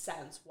made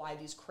sense why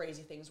these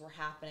crazy things were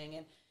happening.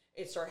 And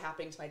it started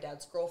happening to my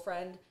dad's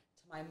girlfriend,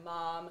 to my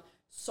mom.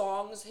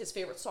 His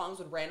favorite songs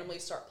would randomly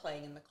start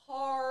playing in the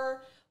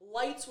car.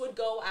 Lights would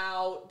go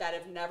out that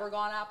have never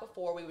gone out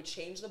before. We would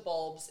change the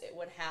bulbs. It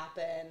would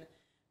happen.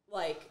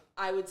 Like,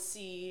 I would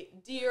see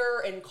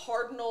deer and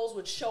cardinals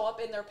would show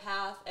up in their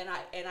path, and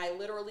I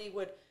literally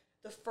would,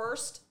 the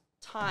first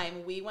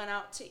time we went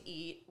out to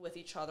eat with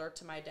each other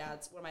to one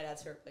of my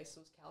dad's favorite places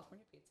was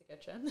California Pizza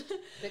Kitchen.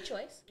 Good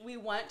choice. We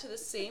went to the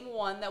same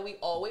one that we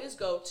always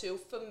go to,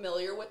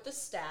 familiar with the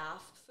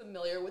staff,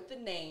 familiar with the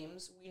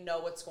names. We know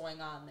what's going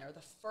on there.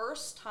 The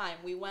first time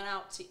we went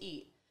out to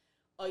eat,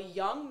 a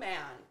young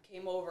man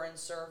came over and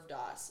served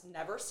us.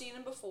 Never seen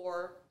him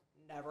before,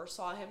 never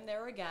saw him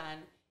there again.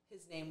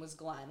 His name was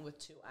Glenn with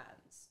 2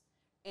 N's.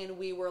 And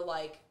we were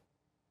like,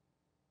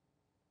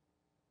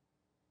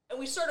 and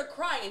we started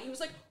crying, and he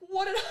was like,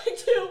 what did I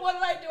do? What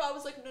did I do? I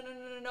was like,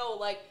 no.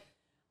 Like,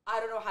 I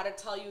don't know how to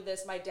tell you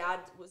this. My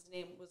dad's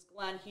name was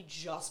Glenn. He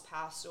just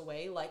passed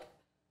away. Like,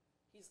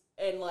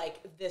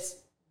 this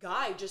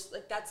guy just,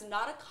 like, that's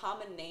not a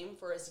common name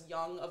for as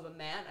young of a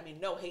man. I mean,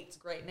 no hate's a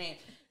great name.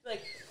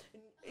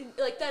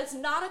 Like that's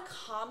not a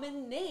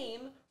common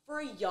name for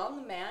a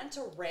young man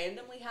to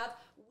randomly have.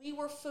 We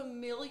were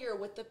familiar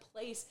with the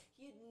place.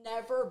 He had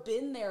never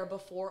been there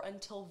before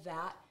until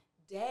that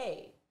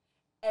day.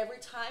 Every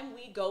time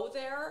we go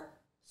there,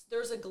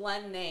 there's a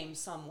Glenn name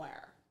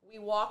somewhere. We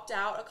walked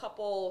out a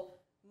couple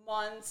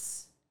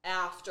months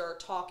after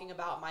talking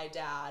about my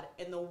dad,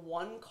 and the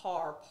one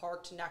car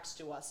parked next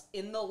to us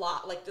in the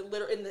lot, like in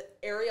the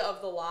area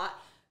of the lot,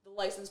 the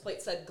license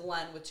plate said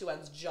Glenn with 2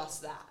 N's,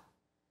 just that.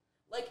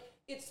 Like,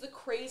 it's the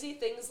crazy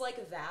things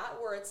like that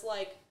where it's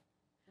like,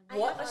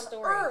 what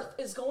on earth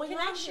is going on?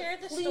 Can I share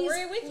the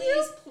story with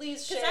you?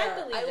 Please share.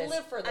 I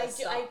live for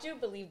this. I do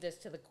believe this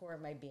to the core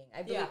of my being.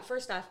 I believe,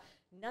 first off,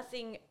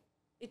 nothing,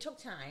 it took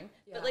time,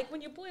 but like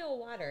when you boil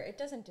water, it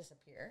doesn't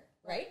disappear,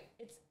 right?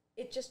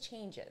 It just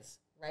changes,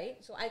 right?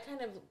 So I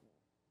kind of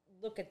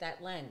look at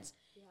that lens.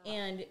 Yeah.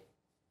 And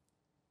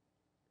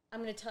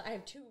I'm going to tell, I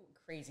have 2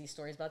 crazy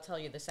stories, but I'll tell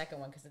you the second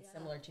one because it's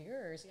similar to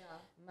yours. Yeah.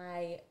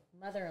 My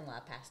mother-in-law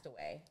passed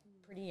away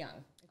pretty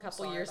young, a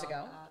couple years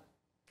ago.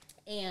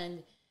 That.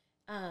 And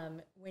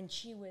when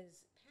she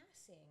was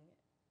passing,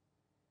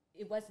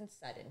 it wasn't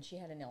sudden. She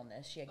had an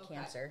illness. She had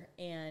cancer.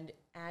 And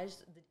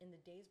in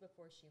the days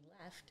before she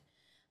left,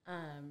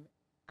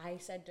 I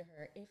said to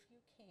her, if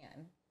you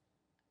can,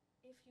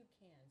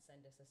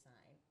 send us a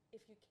sign.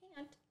 If you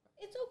can't,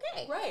 it's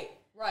okay.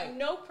 Right.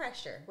 No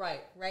pressure.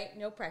 Right.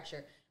 No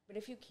pressure. But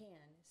if you can,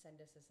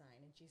 send us a sign.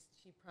 And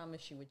she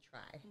promised she would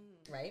try,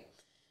 right?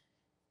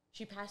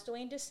 She passed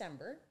away in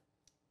December.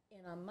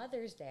 And on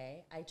Mother's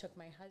Day, I took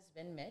my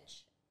husband,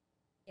 Mitch,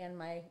 and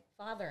my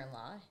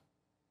father-in-law,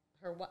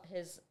 her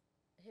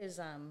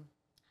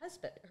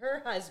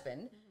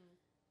husband,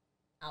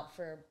 out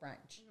for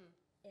brunch.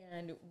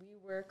 And we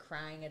were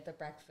crying at the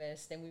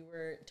breakfast, and we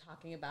were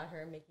talking about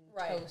her making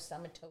toast.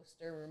 I'm a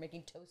toaster. We were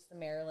making toast to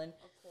Marilyn.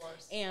 Of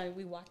course. And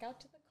we walk out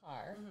to the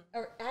car.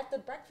 Or at the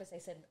breakfast, I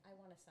said, I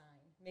want a sign.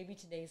 Maybe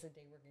today's the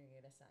day we're going to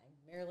get a sign.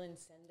 Marilyn,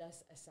 send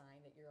us a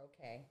sign that you're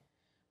okay.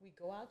 We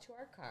go out to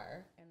our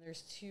car, and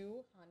there's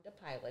 2 Honda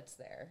Pilots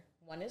there.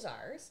 One is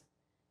ours,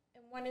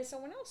 and one is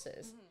someone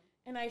else's.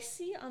 And I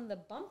see on the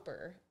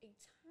bumper a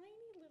tiny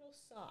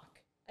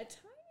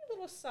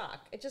little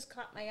sock. It just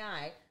caught my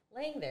eye,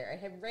 laying there. It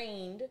had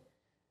rained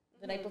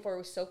the night before. It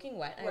was soaking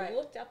wet. And I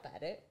looked up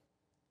at it.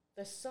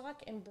 The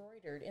sock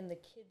embroidered in the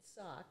kid's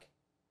sock,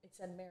 it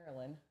said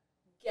Marilyn.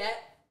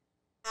 Get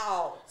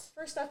out.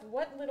 First off,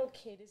 what little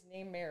kid is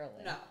named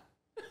Marilyn? No.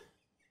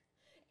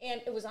 And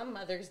it was on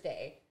Mother's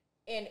Day.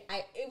 And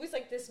it was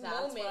like this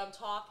moment. That's what I'm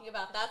talking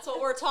about. That's what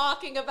we're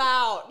talking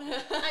about.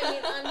 I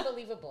mean,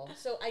 unbelievable.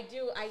 So I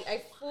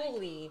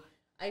fully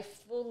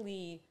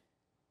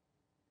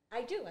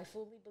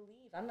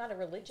believe. I'm not a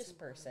religious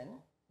person,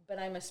 but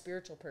I'm a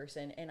spiritual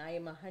person, and I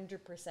am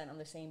 100% on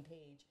the same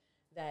page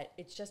that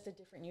it's just a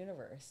different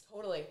universe.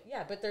 Totally.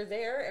 Yeah, but they're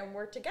there, and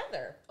we're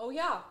together. Oh,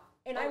 yeah.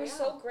 And I was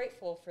so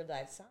grateful for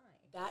that sign.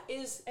 That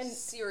is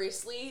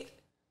seriously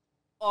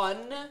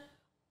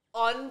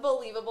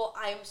unbelievable.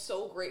 I am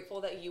so grateful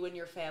that you and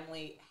your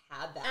family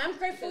had that. I'm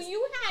grateful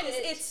you had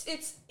it.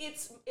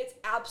 It's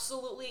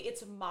absolutely,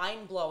 it's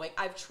mind-blowing.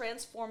 I've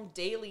transformed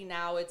daily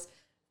now. It's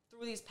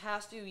through these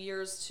past few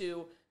years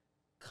to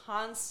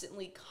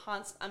constantly,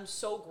 I'm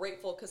so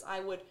grateful because I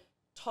would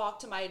talk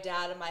to my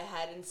dad in my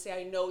head and say,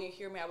 I know you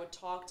hear me. I would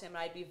talk to him and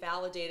I'd be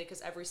validated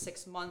because every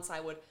 6 months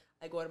I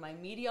go to my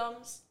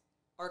mediums,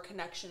 our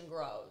connection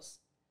grows.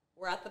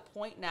 We're at the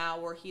point now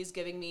where he's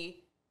giving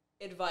me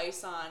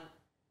advice on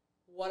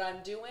what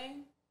I'm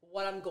doing,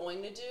 what I'm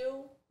going to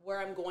do, where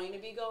I'm going to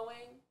be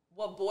going,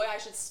 what boy I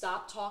should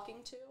stop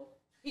talking to.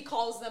 He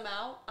calls them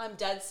out. I'm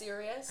dead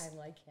serious. I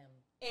like him.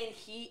 And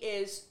he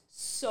is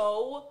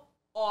so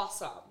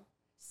awesome.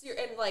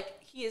 And,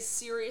 like, he is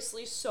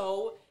seriously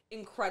so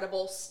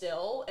incredible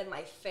still, and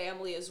my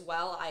family as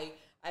well.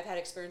 I've had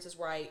experiences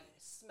where I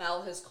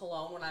smell his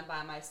cologne when I'm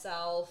by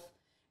myself,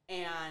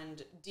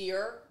 and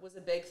deer was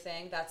a big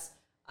thing.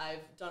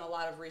 I've done a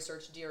lot of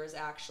research. Deer is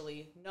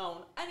actually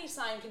known. Any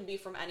sign can be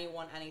from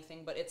anyone,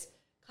 anything, but it's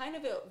kind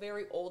of a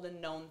very old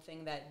and known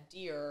thing that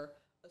deer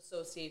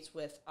associates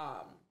with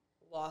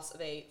loss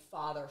of a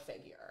father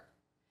figure.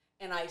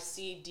 And I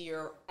see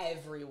deer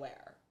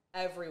everywhere.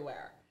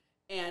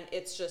 And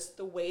it's just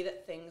the way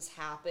that things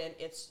happen.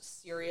 It's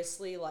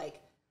seriously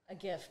like a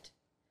gift.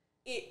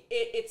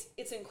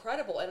 It's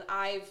incredible. And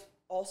I've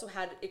also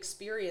had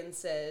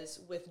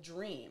experiences with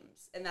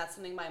dreams. And that's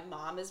something my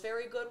mom is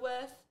very good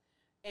with.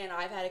 And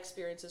I've had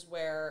experiences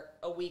where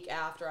a week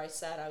after I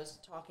said, I was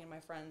talking to my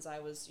friends, I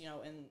was,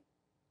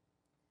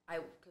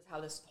 because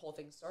how this whole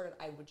thing started,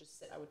 I would just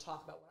sit, I would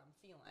talk about what I'm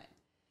feeling.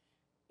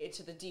 It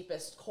to the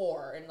deepest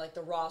core and like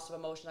the rawest of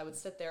emotion. I would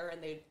sit there and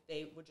they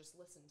would just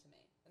listen to me.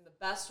 And the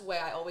best way,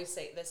 I always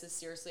say, this is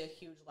seriously a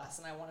huge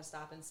lesson. I want to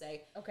stop and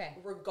say, okay,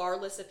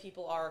 regardless if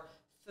people are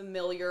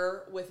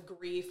familiar with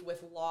grief,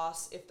 with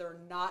loss, if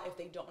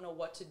they don't know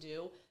what to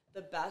do,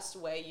 the best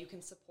way you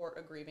can support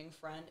a grieving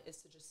friend is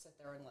to just sit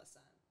there and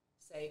listen.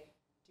 Say,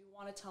 do you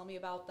want to tell me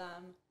about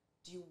them?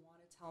 Do you want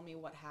to tell me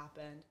what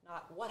happened?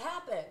 Not what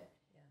happened.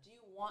 Yeah. Do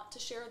you want to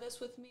share this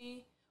with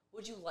me?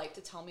 Would you like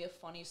to tell me a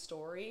funny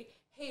story?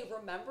 Hey,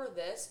 remember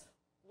this?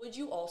 Would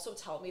you also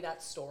tell me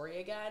that story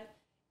again?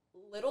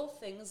 Little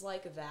things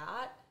like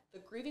that, the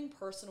grieving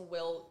person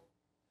will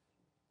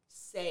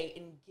say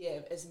and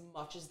give as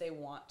much as they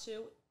want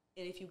to.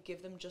 And if you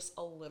give them just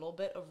a little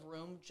bit of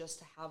room just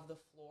to have the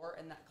floor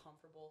and that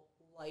comfortable,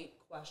 light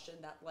question,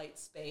 that light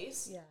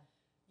space,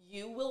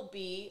 you will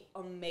be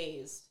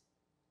amazed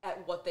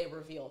at what they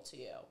reveal to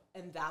you.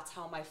 And that's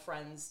how my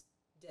friends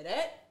did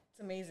it. It's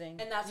amazing.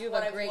 And that's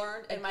what I've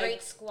learned. A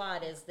great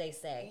squad, as they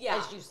say. Yeah,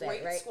 as you say,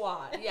 great right?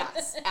 squad.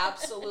 Yes,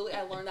 absolutely.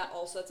 I learned that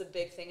also. That's a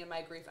big thing in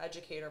my grief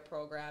educator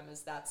program.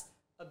 That's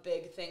a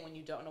big thing when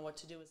you don't know what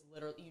to do. Is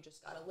literally you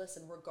just got to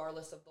listen,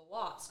 regardless of the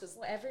loss. Because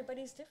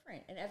everybody's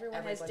different, and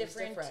everyone has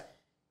different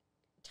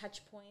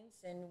touch points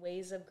and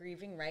ways of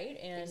grieving, right?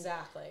 And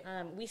exactly.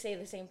 We say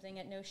the same thing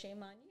at No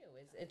Shame on You.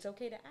 It's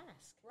okay to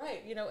ask.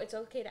 Right. it's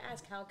okay to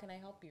ask, how can I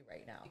help you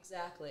right now?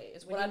 Exactly.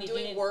 Is what I'm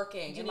doing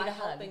working? Am I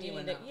helping you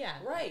enough? Yeah.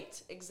 Right.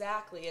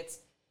 Exactly. It's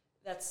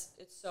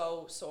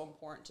so, so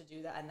important to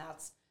do that. And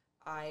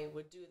I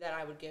would do that.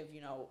 I would give,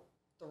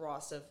 the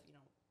rawest of,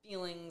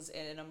 feelings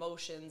and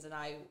emotions, and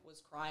I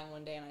was crying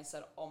one day, and I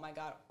said, oh my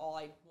God, all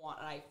I want,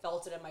 and I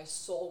felt it in my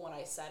soul when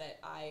I said it.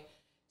 I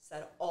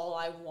said, all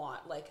I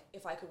want, like,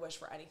 if I could wish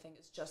for anything,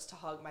 is just to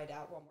hug my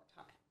dad one more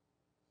time.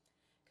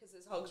 Because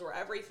his hugs were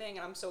everything,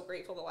 and I'm so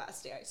grateful the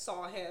last day I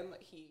saw him.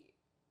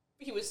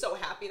 He was so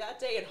happy that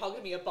day and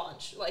hugged me a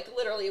bunch. Like,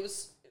 literally, it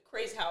was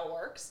crazy how it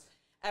works.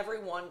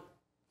 Everyone,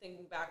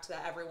 thinking back to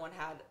that, everyone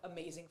had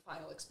amazing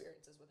final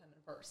experiences with him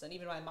in person.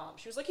 Even my mom,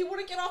 she was like, he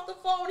wouldn't get off the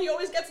phone. He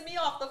always gets me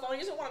off the phone. He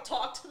doesn't want to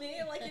talk to me.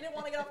 And, like, he didn't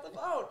want to get off the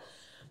phone.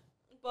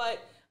 But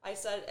I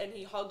said, and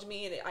he hugged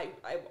me, and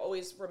I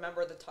always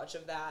remember the touch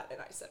of that. And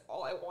I said,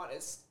 all I want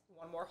is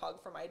one more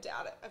hug from my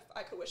dad. If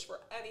I could wish for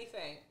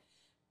anything.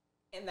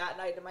 And that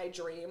night in my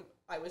dream,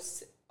 I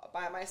was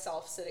by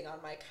myself sitting on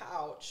my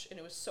couch, and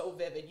it was so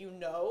vivid. You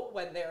know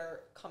when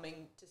they're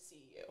coming to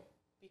see you,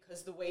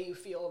 because the way you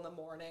feel in the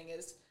morning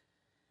is,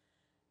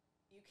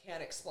 you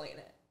can't explain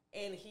it.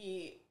 And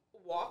he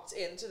walked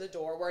into the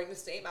door wearing the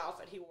same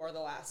outfit he wore the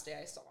last day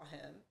I saw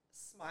him,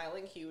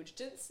 smiling huge,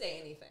 didn't say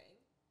anything.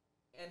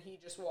 And he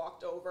just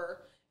walked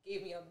over,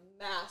 gave me a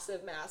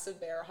massive, massive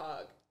bear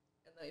hug.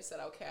 And then he said,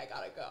 okay, I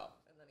gotta go.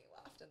 And then he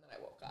left, and then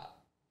I woke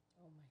up.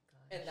 Oh my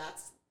gosh. And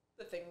that's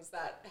the things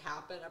that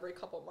happen every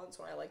couple of months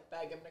when I, like,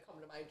 beg him to come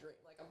to my dream.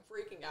 Like, I'm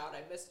freaking out.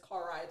 I missed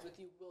car rides with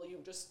you.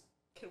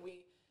 Can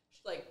we,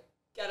 like,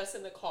 get us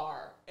in the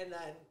car? And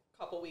then a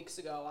couple weeks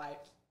ago,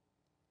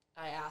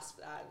 I asked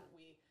that, and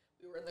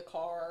we were in the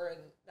car, and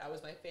that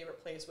was my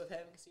favorite place with him,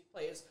 because he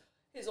plays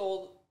his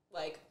old,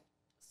 like,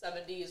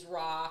 70s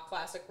rock,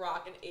 classic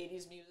rock, and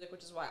 80s music,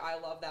 which is why I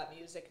love that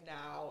music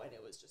now, and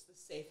it was just the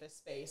safest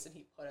space, and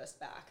he put us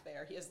back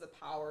there. He has the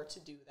power to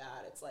do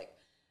that. It's like,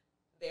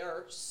 they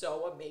are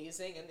so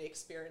amazing, and the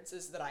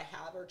experiences that I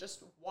have are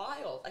just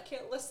wild. I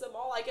can't list them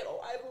all. I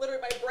literally,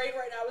 my brain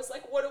right now is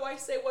like, what do I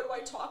say? What do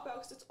I talk about?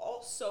 Because it's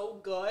all so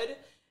good,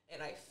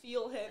 and I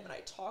feel him, and I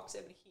talk to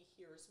him, and he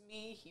hears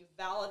me. He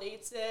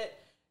validates it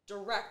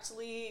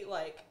directly.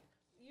 Like,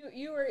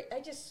 I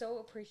just so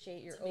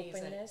appreciate your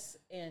openness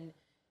and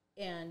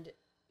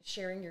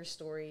sharing your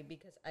story,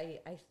 because I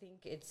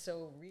think it's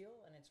so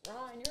real and it's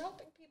raw, and you're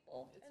helping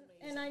people.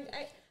 It's amazing.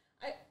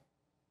 And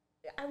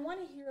I want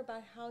to hear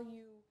about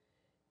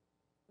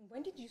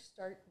when did you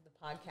start the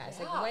podcast?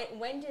 Yeah. Like,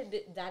 when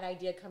did that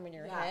idea come in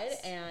your head?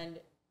 And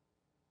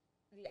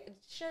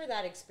share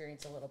that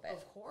experience a little bit.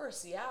 Of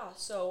course, yeah.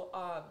 So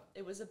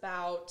it was the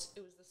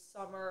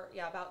summer,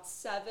 about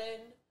 7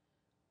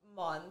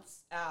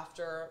 months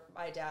after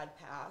my dad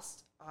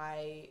passed.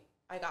 I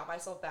got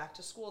myself back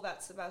to school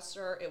that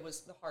semester. It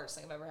was the hardest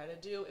thing I've ever had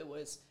to do. It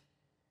was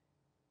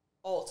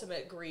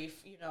ultimate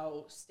grief,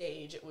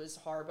 stage. It was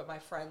hard, but my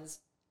friends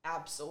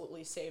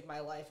absolutely saved my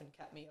life and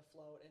kept me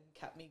afloat and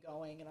kept me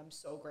going, and I'm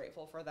so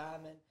grateful for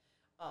them. And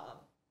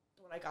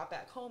when I got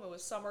back home, it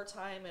was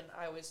summertime, and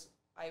I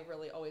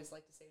really always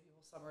like to say to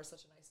people, summer is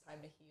such a nice time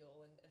to heal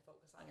and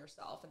focus on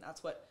yourself, and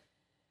that's what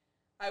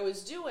I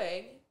was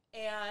doing.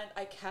 And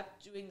I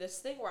kept doing this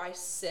thing where I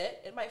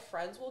sit, and my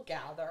friends will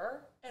gather,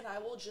 and I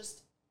will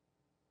just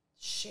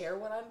share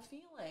what I'm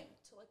feeling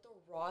to, like, the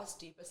rawest,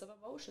 deepest of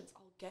emotions.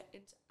 I'll get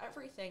into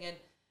everything, and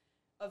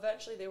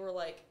eventually they were,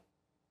 like,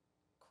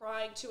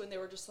 crying too, and they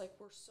were just like,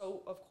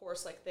 of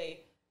course, like,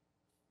 they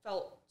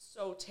felt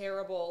so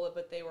terrible,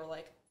 but they were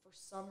like, for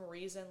some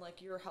reason,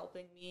 like, you're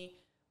helping me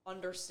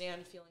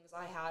understand feelings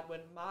I had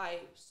when my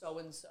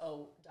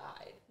so-and-so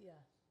died. Yeah.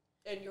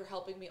 And you're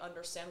helping me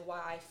understand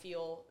why I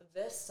feel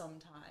this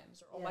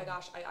sometimes, or, oh my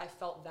gosh, I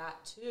felt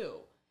that too.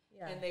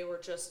 Yeah. And they were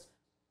just,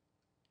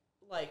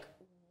 like,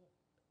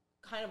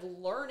 kind of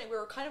learning. We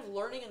were kind of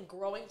learning and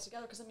growing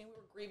together, because, we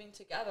were grieving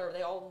together.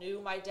 They all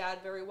knew my dad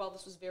very well.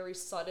 This was very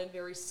sudden,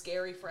 very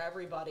scary for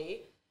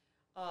everybody.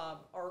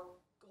 Our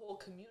whole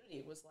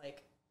community was,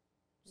 like,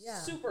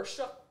 super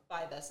shook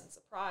by this and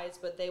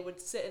surprised, but they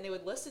would sit and they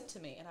would listen to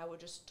me, and I would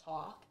just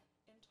talk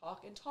and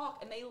talk and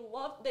talk, and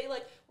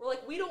we're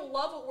like, we don't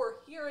love what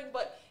we're hearing,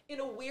 but in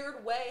a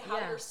weird way, how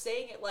you're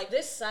saying it, like,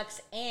 this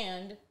sucks,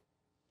 and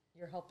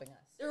you're helping us.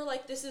 They're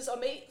like, this is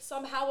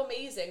somehow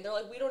amazing. They're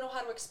like, we don't know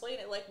how to explain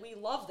it. Like, we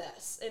love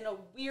this in a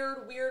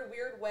weird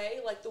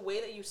way. Like, the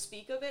way that you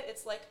speak of it,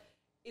 it's like,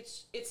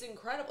 it's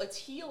incredible. It's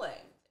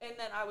healing. And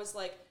then I was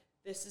like,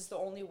 this is the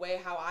only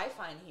way how I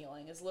find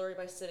healing, is literally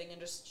by sitting and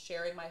just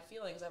sharing my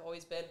feelings. I've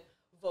always been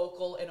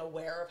vocal and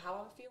aware of how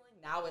I'm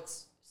feeling. Now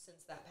it's,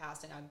 since that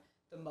passing, I'm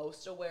the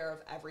most aware of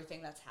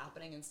everything that's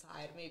happening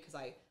inside of me, because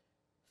I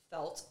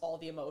felt all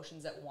the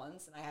emotions at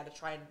once, and I had to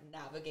try and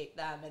navigate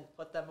them and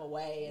put them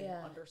away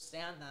and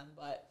understand them.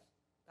 But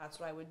that's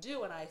what I would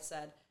do. And I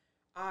said,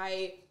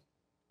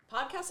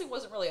 podcasting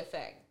wasn't really a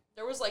thing.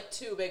 There was, like,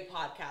 2 big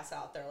podcasts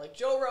out there. Like,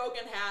 Joe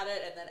Rogan had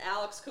it, and then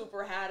Alex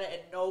Cooper had it,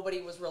 and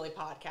nobody was really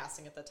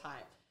podcasting at the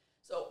time.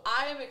 So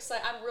I am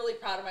excited. I'm really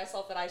proud of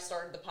myself that I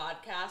started the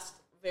podcast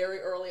very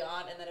early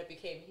on, and then it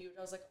became huge.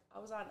 I was like, I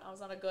was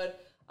on a good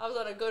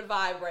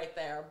vibe right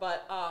there.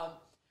 But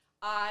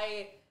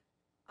I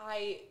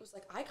was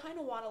like, I kind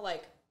of want to,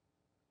 like,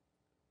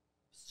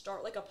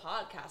 start like a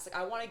podcast. Like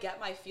I want to get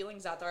my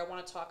feelings out there. I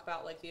want to talk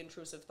about like the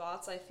intrusive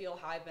thoughts I feel,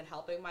 how I've been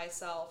helping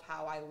myself,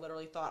 how I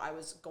literally thought I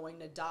was going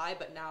to die,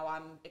 but now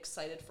I'm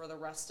excited for the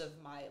rest of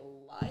my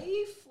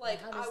life. Like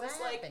I was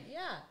like,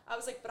 I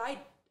was like, but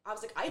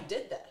I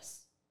did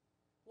this.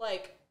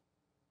 Like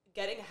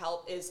getting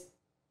help is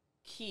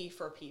key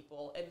for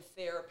people, and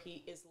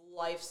therapy is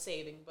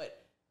life-saving.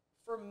 But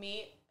for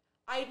me,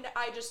 I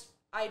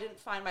didn't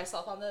find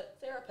myself on the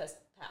therapist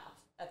path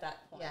at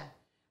that point. Yeah.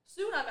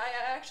 Soon, I'm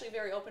actually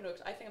very open to.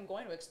 I think I'm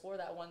going to explore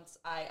that once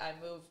I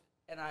move,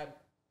 and I'm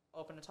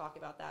open to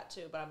talking about that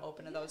too. But I'm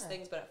open to those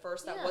things. But at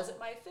first, that wasn't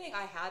my thing.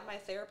 I had my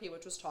therapy,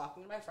 which was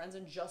talking to my friends,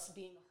 and just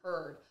being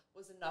heard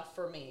was enough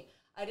for me.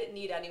 I didn't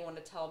need anyone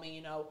to tell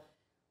me,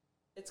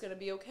 it's going to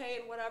be okay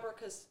and whatever,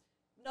 because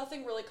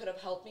nothing really could have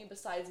helped me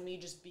besides me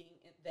just being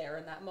there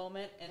in that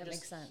moment and that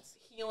just makes sense.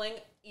 Healing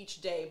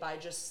each day by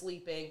just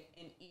sleeping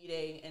and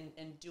eating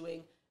and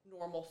doing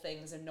normal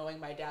things and knowing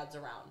my dad's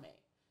around me.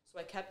 So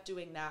I kept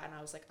doing that, and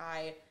I was like,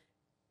 I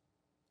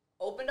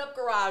opened up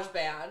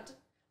GarageBand.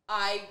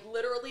 I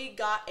literally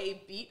got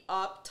a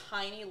beat-up,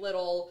 tiny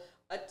little,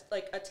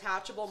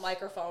 attachable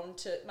microphone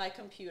to my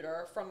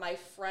computer from my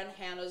friend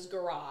Hannah's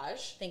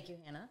garage. Thank you,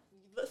 Hannah.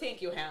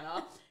 Thank you,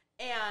 Hannah.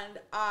 And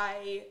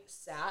I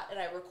sat and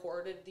I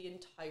recorded the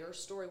entire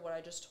story, what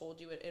I just told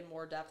you in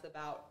more depth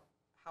about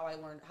how I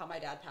learned, how my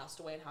dad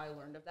passed away and how I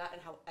learned of that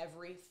and how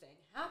everything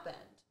happened.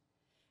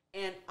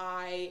 And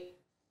I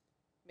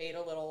had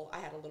a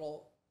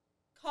little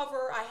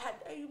cover.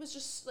 It was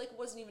just like,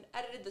 wasn't even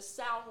edited. The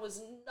sound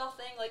was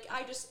nothing. Like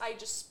I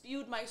just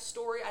spewed my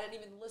story. I didn't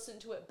even listen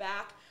to it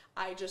back.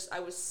 I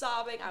was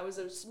sobbing. I was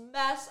a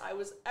mess. I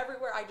was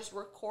everywhere. I just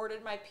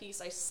recorded my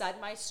piece. I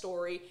said my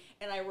story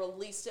and I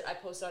released it. I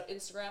posted on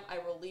Instagram. I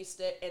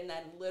released it. And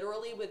then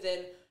literally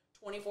within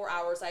 24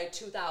 hours, I had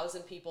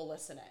 2,000 people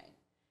listening.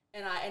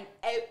 And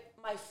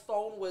my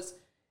phone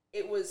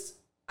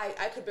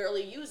I could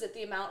barely use it,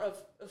 the amount of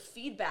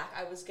feedback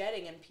I was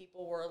getting, and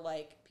people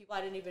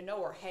I didn't even know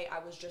were, hey, I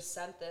was just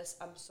sent this,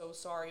 I'm so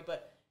sorry,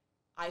 but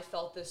I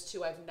felt this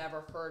too, I've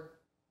never heard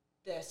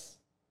this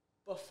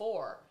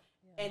before.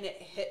 Yeah. And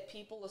it hit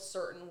people a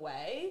certain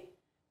way,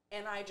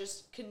 and I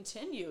just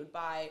continued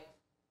by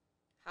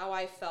how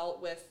I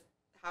felt with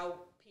how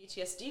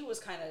PTSD was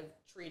kind of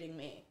treating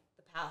me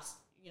the past,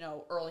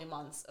 early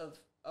months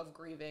of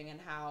grieving, and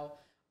how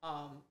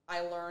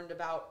I learned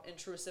about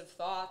intrusive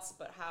thoughts,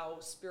 but how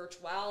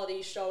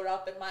spirituality showed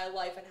up in my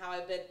life and how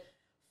I've been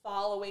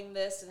following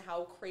this and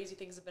how crazy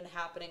things have been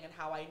happening and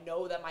how I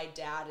know that my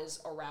dad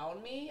is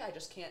around me. I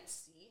just can't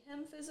see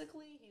him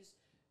physically. He's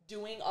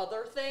doing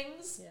other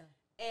things. Yeah.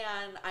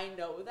 And I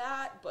know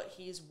that, but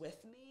he's with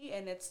me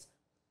and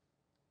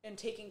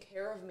taking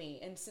care of me.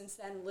 And since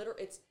then,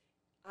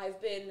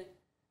 I've been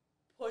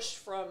pushed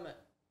from,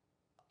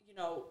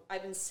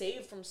 I've been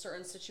saved from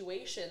certain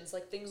situations.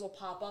 Like things will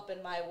pop up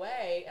in my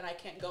way and I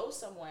can't go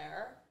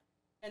somewhere.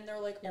 And they're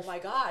like, oh my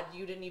God,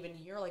 you didn't even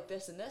hear like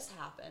this and this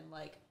happened.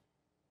 Like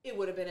it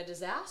would have been a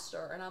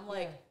disaster. And I'm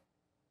like,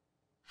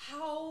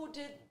 how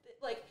did,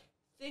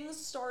 things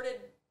started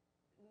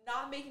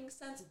not making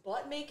sense,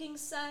 but making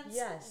sense.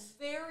 Yes.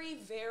 Very,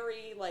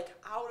 very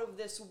out of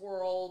this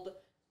world,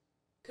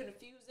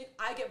 confusing.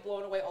 I get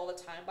blown away all the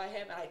time by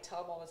him. And I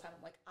tell him all the time,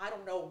 I'm like, I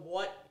don't know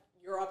what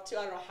you're up to.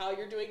 I don't know how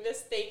you're doing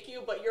this. Thank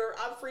you, but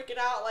I'm freaking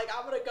out. Like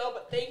I'm gonna go,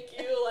 but thank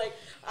you.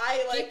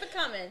 Keep it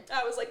coming.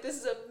 I was like, this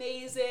is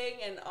amazing,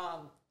 and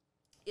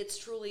it's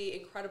truly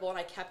incredible. And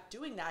I kept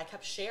doing that. I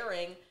kept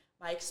sharing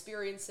my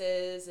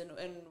experiences and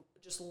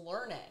just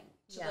learning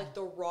to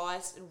the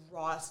rawest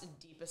and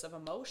deepest of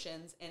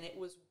emotions. And it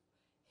was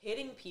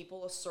hitting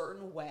people a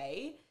certain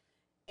way,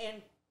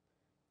 and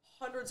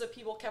hundreds of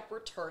people kept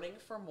returning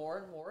for more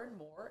and more and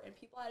more. And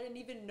people I didn't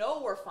even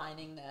know were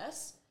finding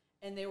this,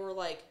 and they were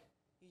like,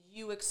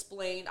 you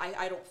explained,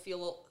 I don't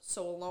feel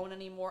so alone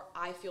anymore.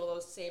 I feel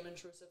those same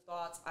intrusive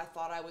thoughts. I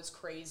thought I was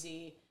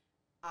crazy.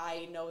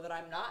 I know that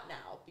I'm not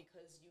now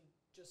because you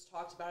just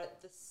talked about it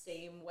the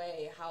same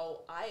way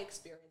how I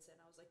experienced it.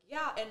 And I was like,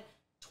 yeah. And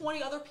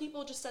 20 other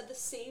people just said the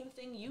same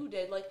thing you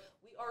did. Like,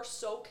 we are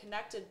so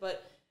connected,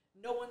 but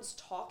no one's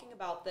talking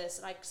about this.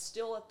 And I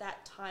still at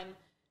that time,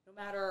 no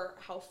matter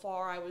how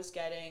far I was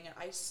getting,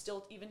 I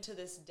still, even to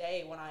this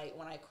day, when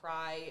I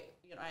cry,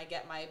 I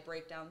get my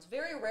breakdowns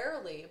very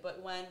rarely,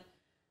 but when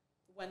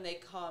they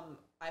come,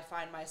 I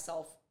find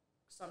myself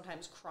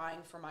sometimes crying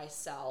for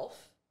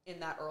myself in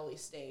that early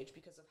stage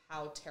because of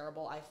how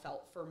terrible I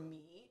felt for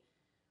me,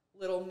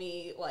 little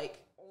me,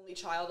 only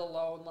child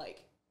alone,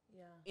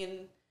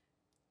 in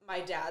my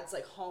dad's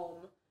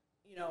home,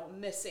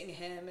 missing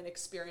him and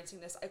experiencing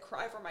this. I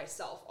cry for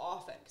myself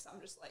often because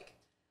I'm just like,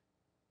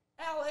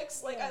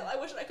 Alex, I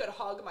wish I could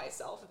hug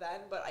myself then,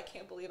 but I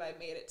can't believe I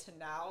made it to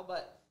now.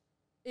 But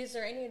is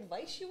there any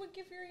advice you would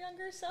give your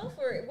younger self,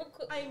 or what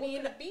could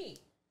it be?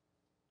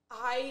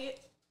 I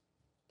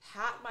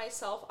pat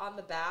myself on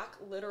the back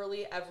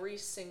literally every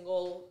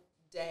single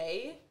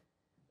day.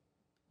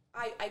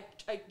 I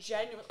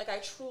genuinely, I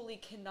truly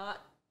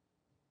cannot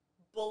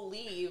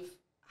believe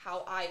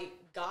how I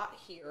got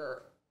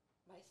here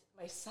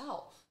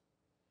myself.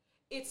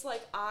 It's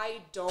like, I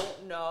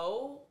don't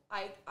know.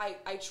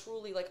 I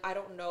truly, like, I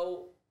don't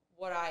know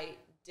what I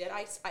did.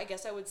 I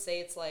guess I would say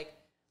it's like,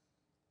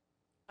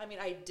 I mean,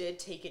 I did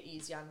take it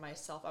easy on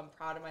myself. I'm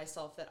proud of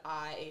myself that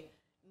I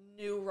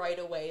knew right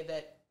away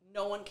that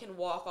no one can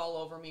walk all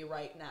over me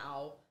right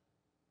now.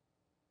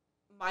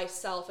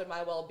 Myself and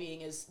my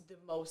well-being is the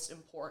most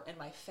important, and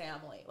my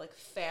family. Like,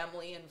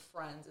 family and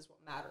friends is what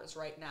matters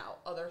right now.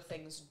 Other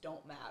things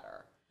don't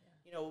matter. Yeah.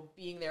 You know,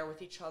 being there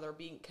with each other,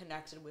 being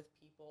connected with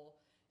people,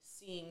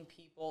 seeing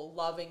people,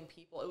 loving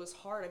people. It was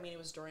hard. I mean, it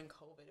was during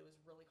COVID. It was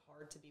really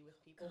hard to be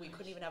with people. Gosh. We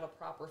couldn't even have a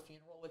proper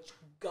funeral, which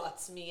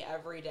guts me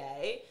every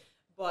day.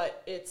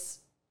 But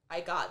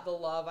I got the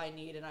love I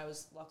need, and I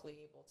was luckily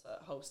able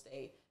to host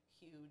a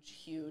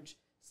huge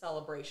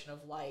celebration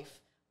of life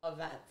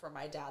event for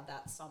my dad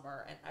that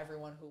summer, and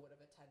everyone who would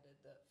have attended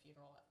the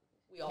funeral,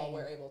 we all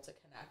were able to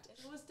connect, and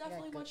it was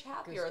definitely much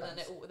happier than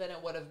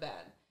it would have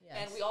been. Yes.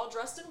 And we all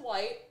dressed in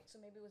white, so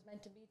maybe it was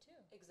meant to be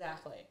too.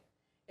 Exactly.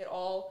 It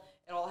all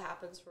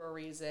happens for a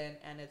reason,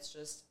 and it's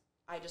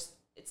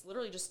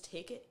literally just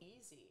take it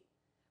easy,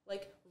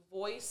 like,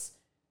 voice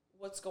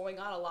what's going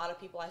on. A lot of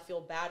people, I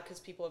feel bad because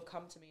people have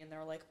come to me and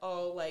they're like,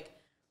 oh, like,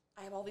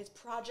 I have all these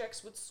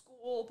projects with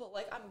school, but,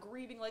 like, I'm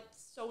grieving, like,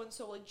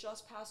 so-and-so, like,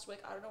 just passed away.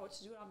 I don't know what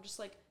to do. And I'm just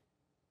like,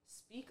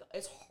 speak.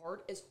 As hard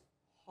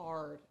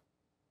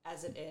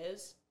as it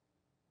is,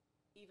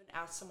 even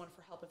ask someone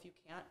for help if you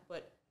can't,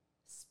 but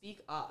speak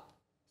up.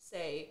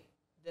 Say,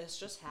 this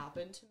just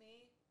happened to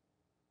me.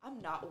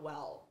 I'm not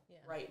well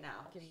right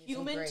now.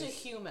 Human to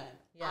human.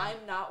 Yeah.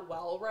 I'm not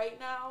well right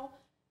now.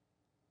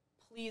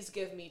 Please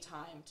give me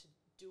time to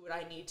do what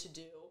I need to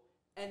do,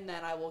 and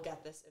then I will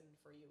get this in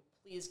for you.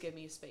 Please give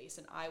me space.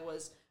 And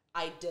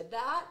I did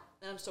that,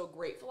 and I'm so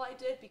grateful I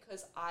did,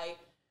 because I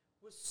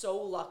was so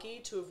lucky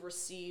to have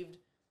received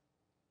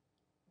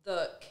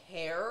the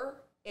care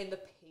and the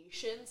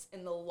patience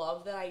and the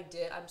love that I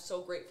did. I'm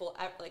so grateful.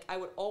 I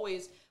would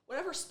always,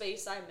 whatever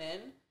space I'm in,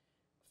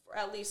 for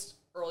at least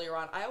earlier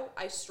on,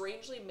 I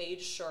strangely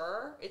made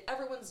sure,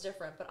 everyone's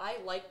different, but I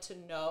like to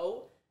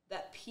know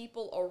that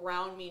people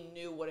around me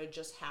knew what had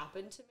just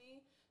happened to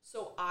me,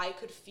 so I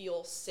could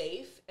feel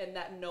safe, and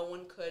that no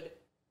one could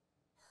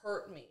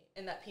hurt me,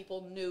 and that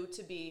people knew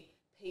to be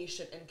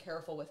patient and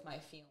careful with my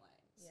feelings.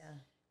 Yeah.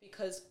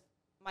 Because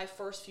my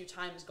first few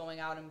times going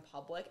out in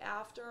public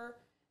after,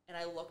 and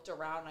I looked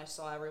around and I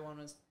saw everyone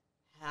was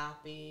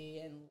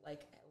happy and,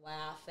 like,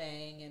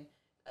 laughing, and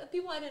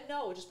people I didn't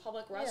know, just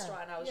public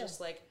restaurant, and I was just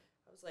like,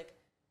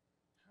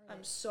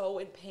 I'm so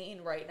in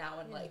pain right now,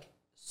 and like,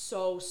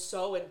 so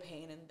in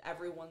pain, and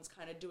everyone's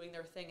kind of doing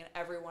their thing, and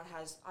everyone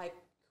has,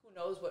 who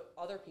knows what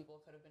other people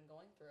could have been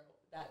going through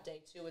that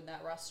day too in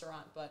that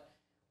restaurant, but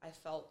I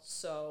felt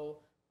so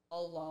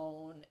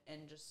alone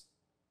and just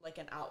like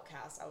an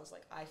outcast. I was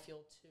like, I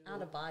feel too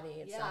out of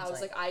body. I was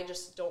like, I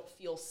just don't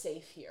feel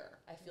safe here.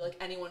 I feel like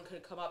anyone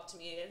could come up to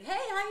me and, hey,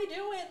 how you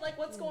doing? Like,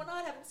 what's going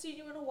on? Haven't seen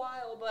you in a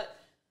while. But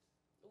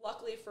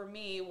luckily for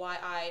me, why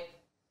I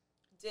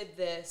did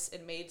this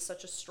and made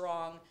such a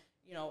strong,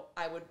 you know,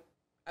 I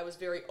was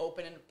very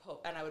open,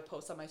 and I would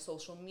post on my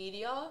social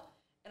media,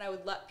 and I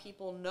would let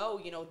people know,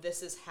 you know,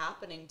 this is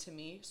happening to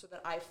me, so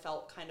that I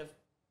felt kind of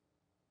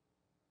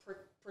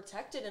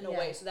protected in a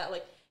way, so that,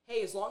 like,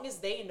 hey, as long as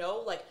they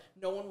know, like,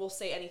 no one will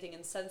say anything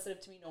insensitive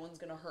to me, no one's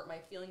going to hurt my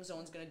feelings, no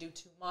one's going to do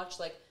too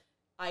much, like,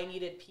 I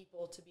needed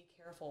people to be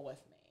careful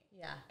with me.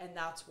 Yeah. And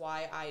that's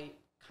why I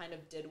kind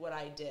of did what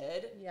I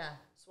did. Yeah.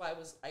 So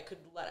I could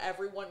let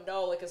everyone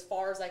know, like, as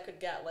far as I could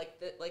get,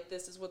 like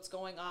this is what's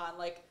going on,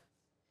 like,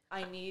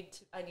 I need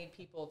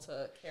people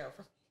to care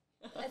for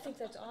me. I think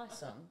that's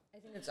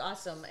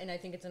awesome. And I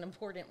think it's an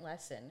important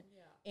lesson.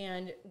 Yeah.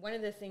 And one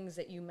of the things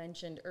that you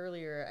mentioned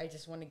earlier, I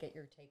just want to get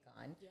your take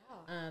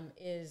on,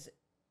 is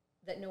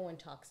that no one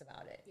talks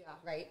about it. Yeah.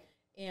 Right?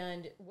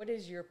 And what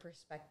is your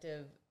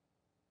perspective?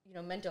 You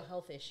know, mental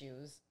health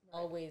issues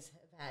always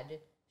have had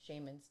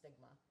shame and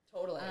stigma.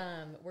 Totally.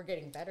 We're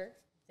getting better.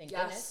 Thank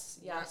goodness.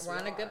 Yes, we're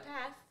on a good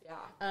path.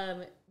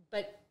 Yeah.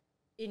 But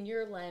in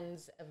your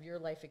lens of your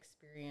life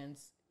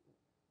experience,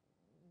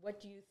 what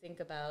do you think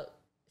about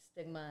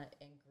stigma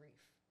and grief?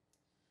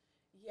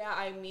 Yeah,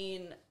 I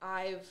mean,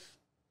 I've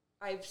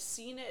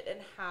seen it in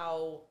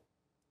how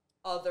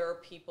other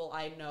people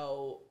I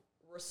know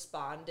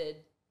responded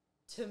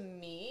to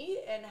me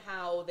and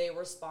how they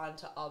respond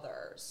to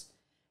others,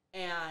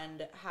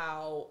 and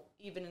how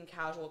even in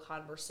casual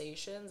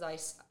conversations, I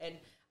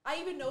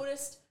even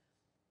noticed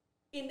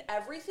in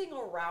everything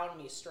around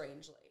me,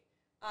 strangely,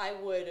 I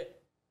would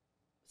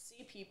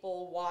see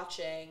people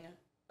watching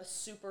a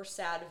super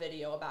sad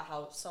video about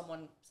how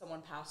someone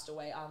passed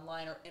away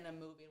online or in a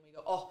movie, and we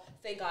go, oh,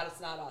 thank God it's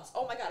not us.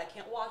 Oh my God, I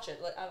can't watch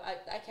it. Like,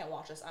 I can't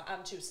watch this.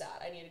 I'm too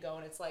sad. I need to go.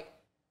 And it's like,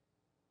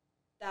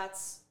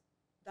 that's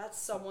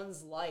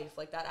someone's life.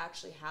 Like, that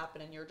actually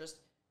happened, and you're just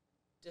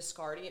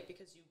discarding it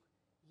because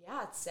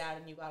it's sad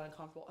and you got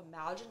uncomfortable.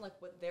 Imagine,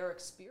 like, what they're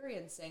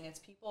experiencing. It's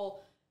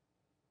people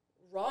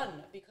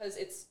run, because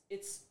it's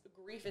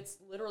grief. It's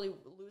literally,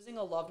 losing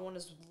a loved one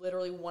is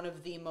literally one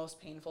of the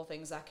most painful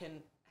things that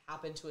can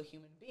happen to a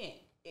human being.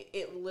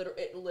 It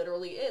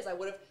literally is. I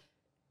would have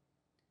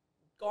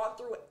gone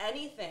through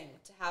anything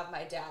to have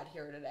my dad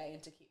here today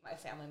and to keep my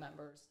family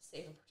members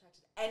safe and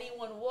protected.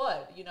 Anyone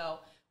would, you know.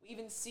 We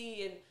even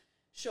see in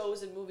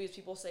shows and movies,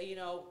 people say, you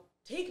know,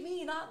 take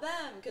me, not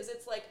them, because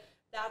it's like,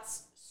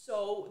 that's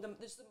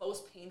this is the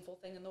most painful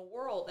thing in the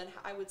world. And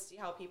I would see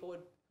how people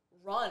would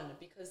run,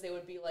 because they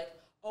would be like,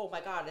 oh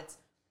my God,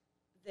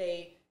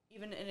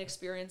 even an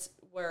experience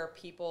where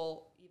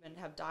people even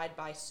have died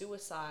by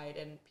suicide,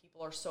 and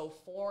people are so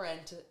foreign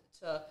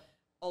to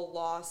a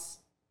loss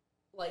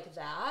like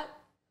that.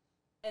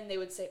 And they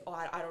would say, oh,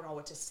 I don't know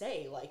what to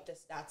say. Like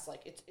this, that's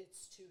like,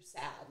 it's too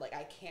sad. Like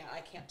I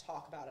can't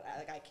talk about it.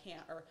 Like I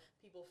can't, or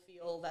people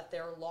feel that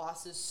their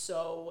loss is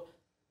so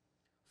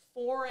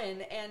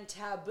foreign and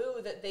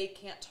taboo that they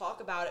can't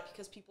talk about it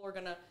because people are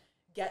going to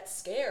get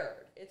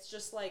scared. It's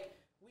just like,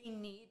 we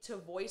need to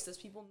voice this.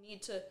 People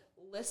need to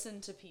listen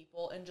to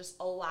people and just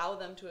allow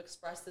them to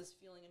express this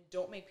feeling, and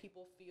don't make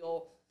people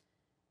feel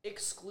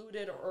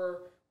excluded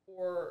or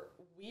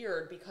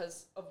weird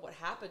because of what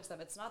happened to them.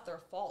 It's not their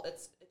fault.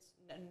 It's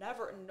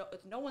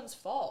no one's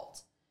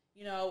fault.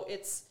 You know,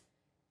 it's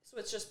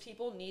just,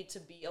 people need to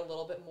be a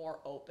little bit more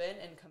open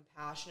and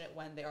compassionate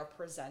when they are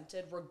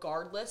presented,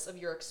 regardless of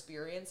your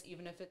experience,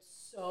 even if it's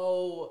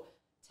so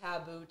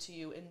taboo to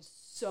you and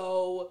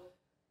so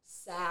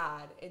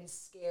sad and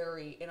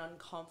scary and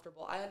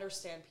uncomfortable. I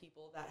understand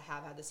people that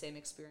have had the same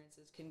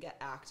experiences can get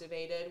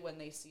activated when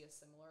they see a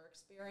similar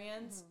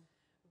experience,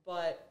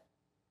 but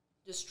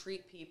just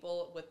treat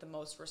people with the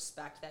most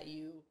respect that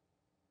you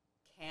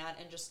can,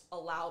 and just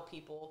allow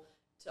people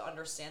to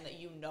understand that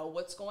you know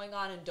what's going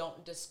on, and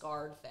don't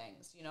discard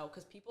things, you know,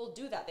 because people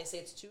do that. They say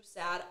it's too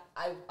sad,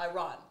 I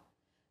run.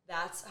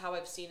 That's how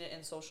I've seen it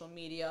in social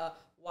media,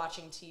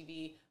 watching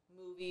TV,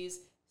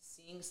 movies,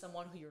 seeing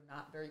someone who you're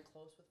not very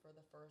close with for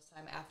the first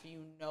time after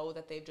you know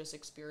that they've just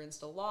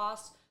experienced a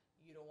loss.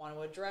 You don't want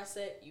to address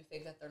it. You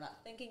think that they're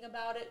not thinking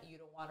about it. You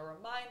don't want to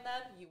remind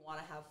them. You want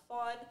to have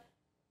fun.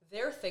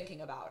 They're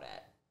thinking about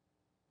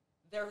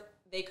it.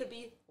 They could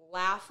be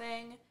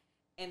laughing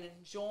and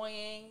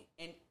enjoying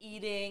and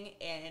eating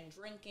and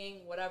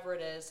drinking, whatever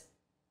it is.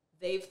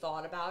 They've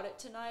thought about it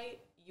tonight.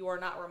 You are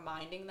not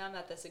reminding them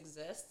that this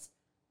exists.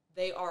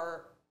 They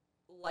are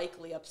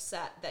likely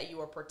upset that you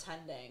are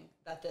pretending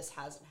that this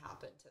hasn't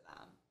happened to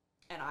them.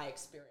 And I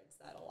experience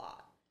that a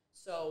lot.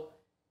 So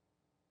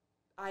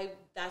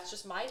that's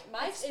just my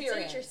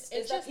experience.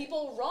 It's that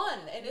people run,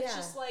 and it's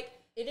just like,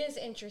 it is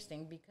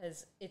interesting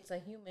because it's a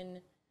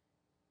human.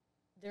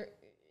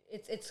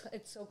 It's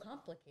so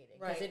complicated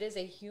because it is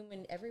a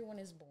human. Everyone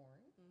is born,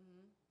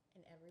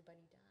 and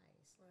everybody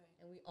dies,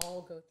 and we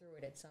all go through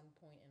it at some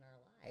point in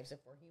our lives if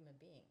we're human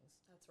beings.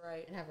 That's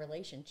right, and have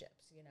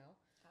relationships. You know,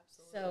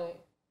 absolutely. So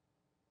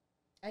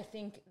I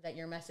think that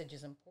your message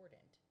is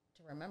important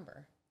to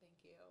remember. Thank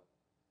you,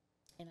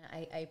 and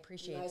I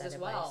appreciate you guys that as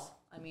advice. well.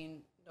 I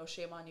mean, no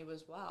shame on you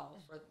as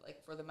well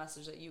for the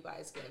message that you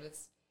guys give.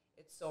 It's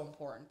so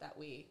important that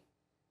we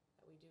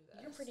do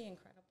this. You're pretty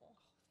incredible.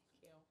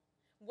 Thank you.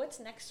 What's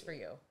next for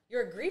you?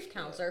 You're a grief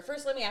counselor.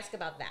 First, let me ask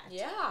about that.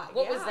 Yeah.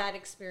 What was that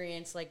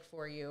experience like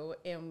for you,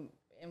 and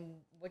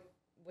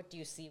what do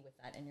you see with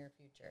that in your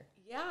future?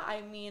 Yeah,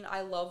 I mean,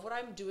 I love what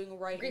I'm doing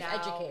right now. Grief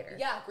educator.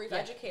 Yeah, grief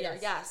educator.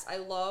 Yes, I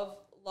love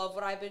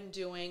what I've been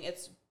doing.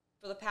 It's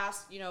for the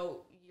past,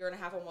 year and a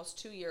half, almost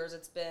 2 years.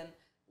 It's been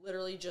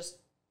literally just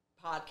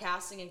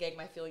podcasting and getting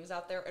my feelings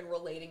out there and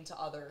relating to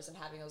others and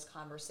having those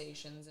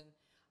conversations. And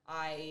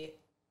I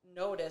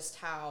noticed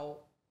how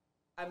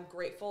I'm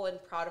grateful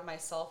and proud of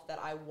myself that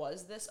I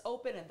was this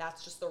open, and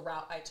that's just the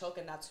route I took,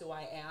 and that's who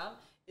I am,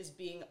 is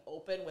being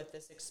open with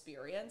this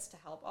experience to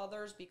help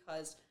others,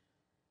 because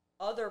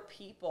other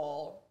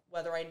people,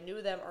 whether I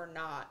knew them or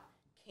not,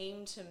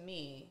 came to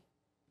me,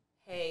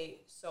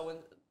 hey,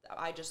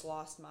 I just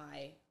lost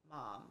my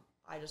mom,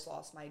 I just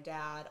lost my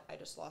dad, I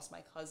just lost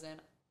my cousin,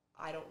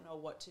 I don't know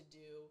what to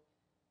do,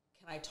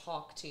 can I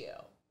talk to you?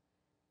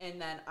 And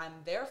then I'm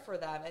there for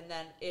them, and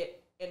then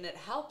it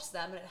helps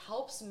them, and it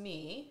helps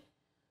me.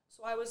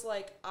 So I was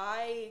like,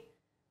 I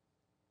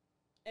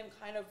am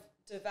kind of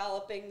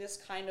developing this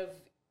kind of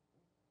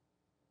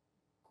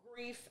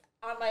grief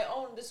on my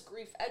own, this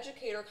grief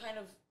educator kind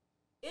of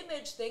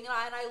image thing,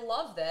 and I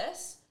love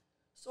this.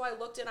 So I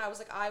looked and I was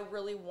like, I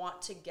really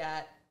want to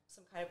get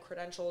some kind of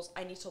credentials.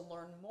 I need to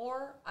learn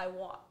more.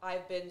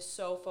 I've been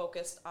so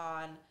focused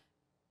on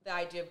the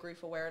idea of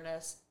grief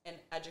awareness and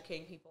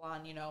educating people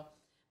on,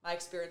 my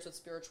experience with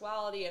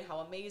spirituality and how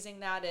amazing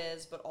that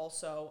is, but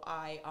also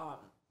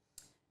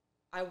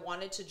I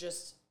wanted to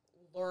just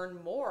learn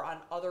more on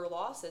other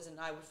losses, and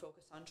I would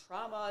focus on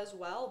trauma as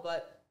well,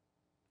 but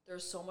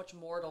there's so much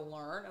more to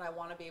learn, and I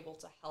want to be able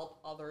to help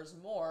others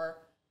more,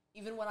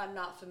 even when I'm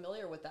not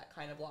familiar with that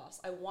kind of loss.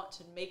 I want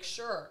to make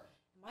sure,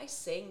 am I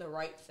saying the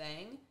right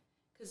thing?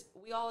 Because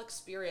we all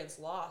experience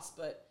loss,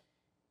 but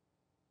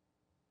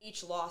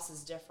each loss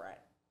is different,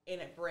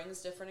 and it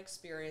brings different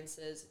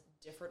experiences,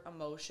 different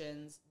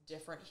emotions,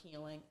 different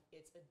healing.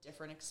 It's a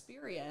different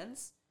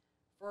experience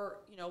for,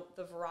 you know,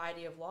 the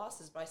variety of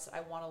losses. But I said,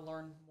 I want to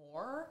learn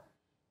more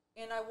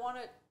and I want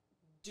to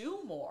do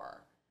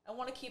more. I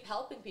want to keep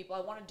helping people.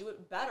 I want to do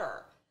it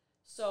better.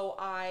 So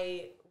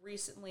I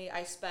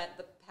spent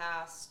the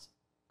past,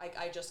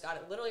 I just got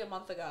it literally a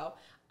month ago.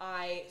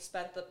 I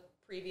spent the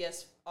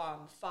previous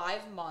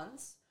 5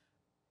 months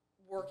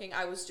working.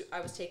 I was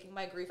taking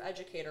my grief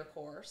educator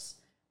course,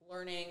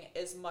 learning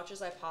as much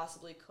as I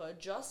possibly could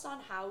just on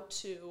how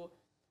to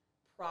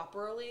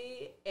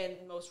properly and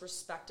most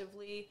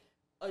respectively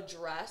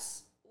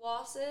address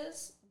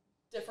losses,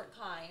 different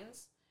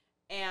kinds,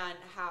 and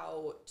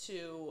how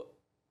to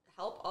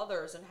help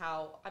others, and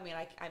how I'm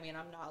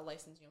not a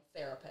licensed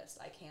therapist.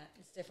 I can't.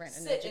 It's different.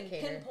 Sit and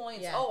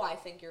pinpoint. Yeah. Oh, I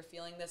think you're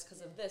feeling this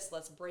because of this.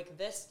 Let's break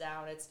this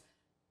down.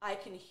 I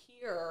can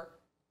hear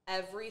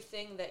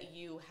everything that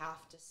you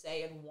have to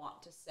say and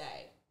want to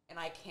say, and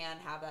I can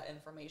have that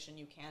information.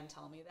 You can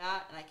tell me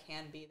that, and I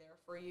can be there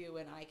for you,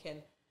 and I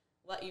can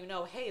let you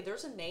know, hey,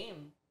 there's a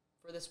name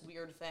for this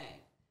weird thing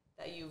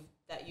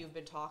that you've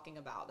been talking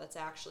about. That's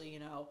actually,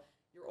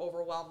 you're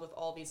overwhelmed with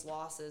all these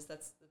losses.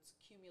 That's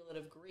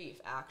cumulative grief,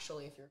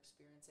 actually, if you're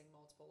experiencing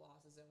multiple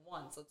losses at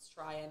once. Let's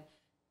try, and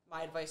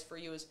my advice for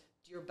you is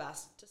do your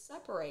best to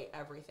separate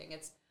everything.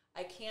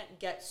 I can't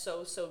get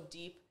so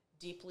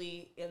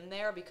deeply in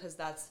there because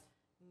that's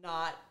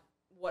not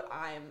what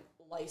I'm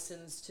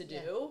licensed to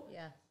do.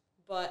 Yeah.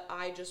 But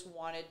I just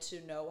wanted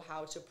to know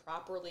how to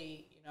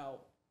properly,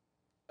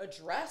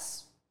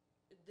 address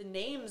the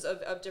names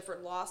of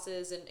different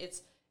losses, and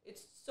it's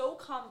so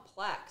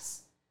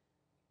complex,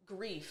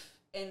 grief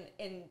and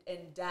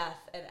death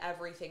and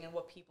everything and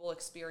what people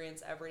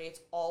experience every day.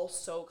 It's all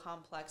so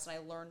complex, and I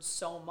learned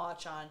so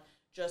much on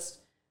just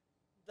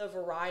the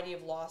variety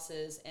of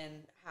losses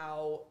and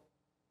how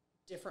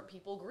different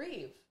people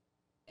grieve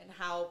and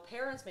how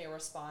parents may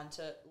respond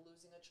to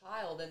losing a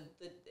child,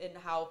 and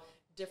how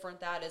different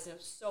that is. And it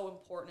was so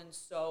important and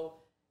so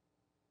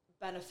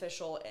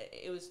beneficial.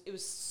 It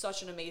was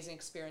such an amazing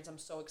experience. I'm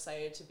so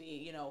excited to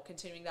be,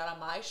 continuing that on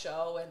my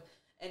show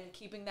and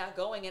keeping that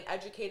going and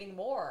educating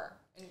more.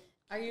 And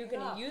are you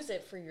going to use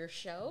it for your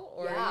show,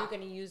 or are you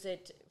going to use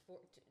it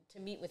to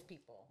meet with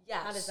people?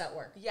 Yes. How does that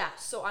work? Yeah,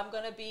 so I'm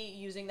going to be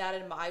using that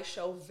in my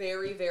show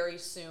very, very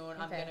soon. Okay.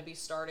 I'm going to be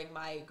starting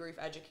my Grief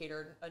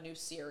Educator, a new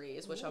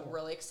series, which I'm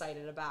really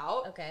excited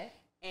about. Okay.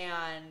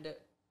 And,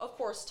 of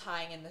course,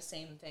 tying in the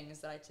same things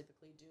that I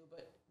typically do,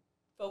 but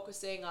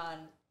focusing on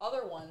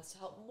other ones to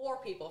help more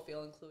people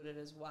feel included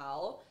as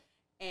well.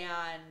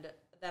 And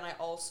then I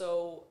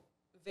also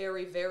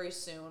very, very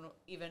soon,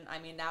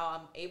 now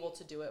I'm able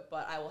to do it,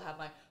 but I will have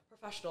my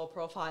professional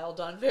profile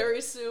done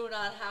very soon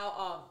on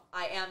how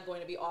I am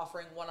going to be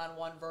offering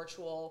one-on-one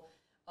virtual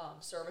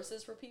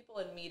services for people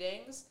in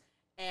meetings,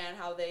 and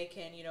how they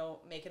can,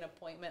 make an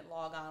appointment,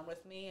 log on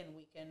with me, and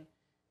we can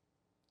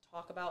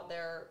talk about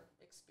their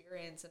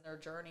experience and their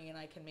journey, and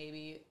I can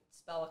maybe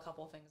spell a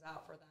couple things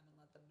out for them and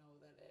let them know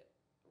that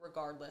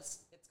regardless,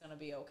 it's going to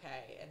be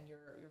okay, and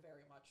you're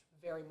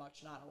very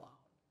much not alone.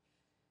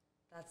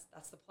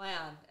 That's the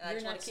plan. And I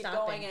just want to keep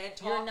going and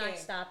talking. You're not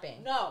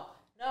stopping. No.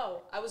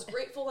 I was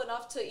grateful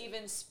enough to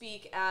even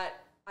speak I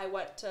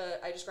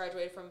just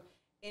graduated from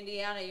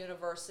Indiana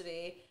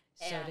University.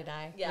 So did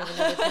I. Yeah. We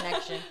have another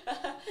connection.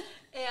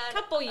 And a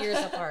couple years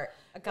apart.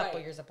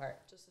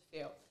 Just a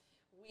few.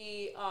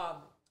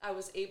 I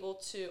was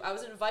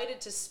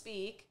invited to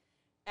speak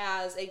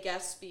as a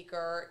guest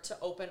speaker to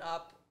open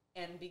up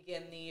and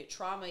begin the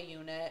trauma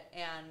unit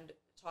and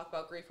talk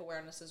about grief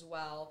awareness as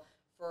well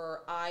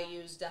for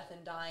IU's Death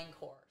and Dying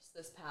course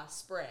this past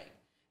spring.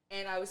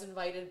 And I was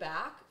invited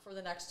back for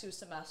the next 2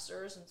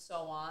 semesters and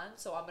so on.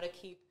 So I'm going to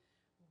keep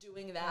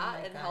doing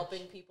that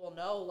helping people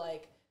know,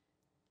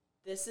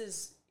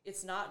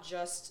 it's not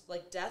just,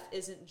 death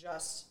isn't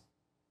just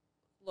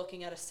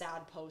looking at a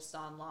sad post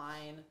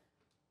online,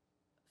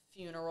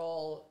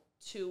 funeral,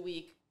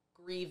 2-week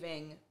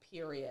grieving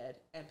period,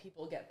 and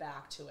people get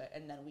back to it,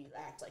 and then we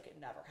act like it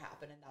never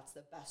happened, and that's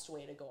the best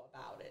way to go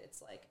about it.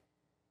 It's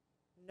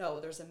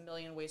no, there's a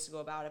million ways to go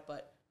about it,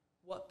 but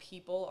what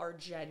people are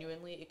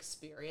genuinely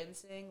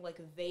experiencing,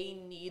 they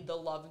need the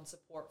love and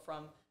support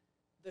from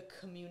the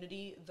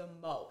community the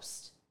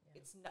most.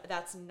 Yeah.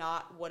 That's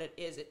not what it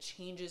is. It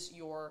changes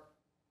your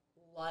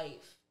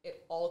life.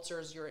 It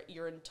alters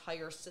your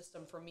entire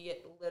system. For me,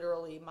 it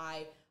literally,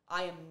 I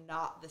am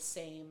not the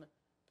same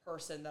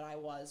person that I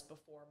was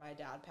before my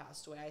dad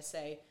passed away. I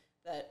say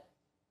that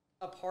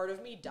a part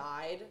of me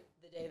died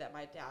the day that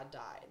my dad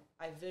died.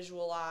 I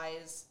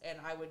visualize, and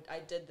I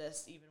did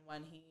this even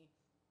when he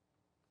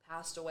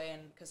passed away,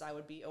 and because I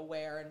would be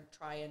aware and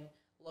try and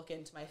look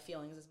into my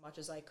feelings as much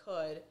as I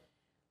could,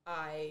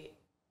 I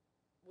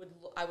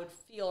would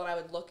feel, and I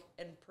would look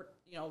and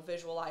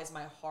visualize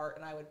my heart,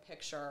 and I would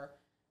picture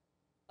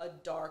a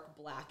dark,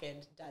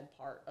 blackened, dead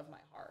part of my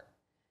heart.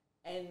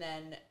 And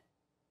then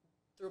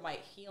through my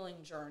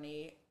healing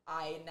journey,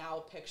 I now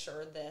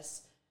picture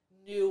this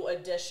new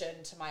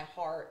addition to my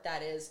heart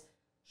that is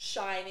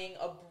shining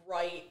a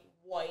bright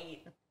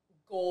white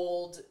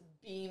gold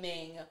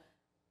beaming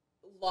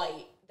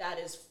light that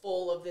is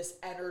full of this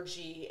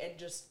energy and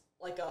just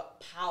like a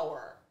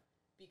power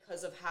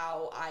because of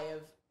how I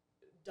have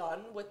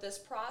done with this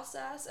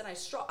process. And I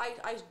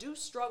do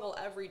struggle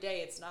every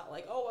day. It's not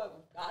like, oh,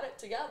 I've got it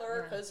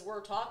together because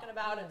we're talking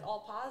about it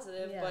all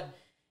positive, but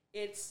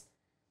it's,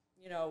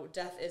 you know,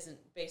 death isn't,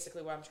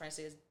 basically what I'm trying to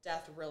say is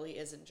death really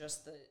isn't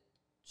just the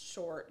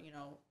short, you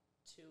know,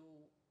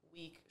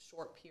 2-week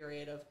short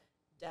period of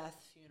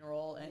death,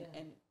 funeral, and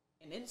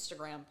an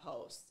Instagram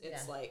post.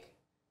 It's like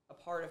a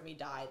part of me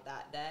died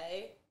that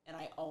day, and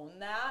I own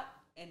that,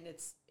 and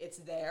it's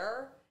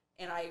there,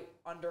 and I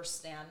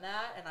understand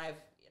that, and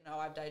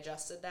I've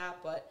digested that,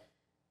 but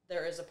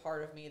there is a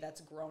part of me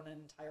that's grown an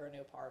entire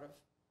new part of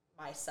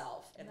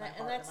myself and my heart,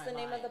 and that's and my the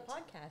name mind. of the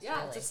podcast. Yeah,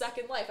 really. It's a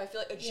second life. I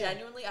feel like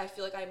genuinely, I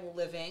feel like I'm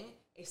living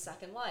a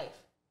second life,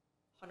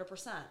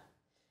 100%.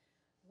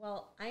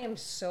 Well, I am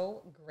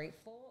so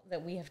grateful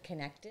that we have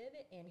connected,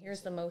 and here's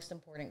the most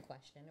important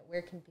question.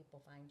 Where can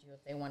people find you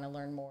if they want to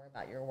learn more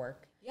about your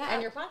work and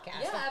your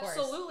podcast, Yeah, of course?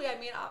 Absolutely. I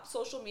mean,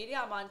 social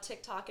media, I'm on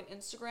TikTok and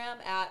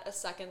Instagram at A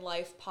Second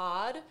Life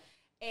Pod,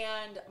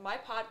 and my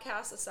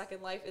podcast, A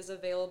Second Life, is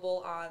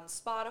available on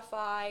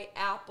Spotify,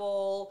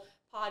 Apple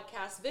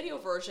Podcast. Video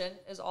version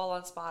is all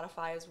on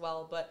Spotify as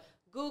well, but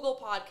Google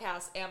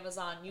Podcasts,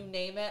 Amazon, you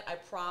name it, I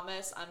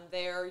promise I'm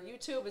there.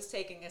 YouTube is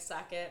taking a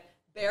second.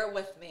 Bear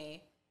with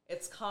me.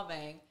 It's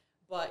coming,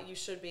 but you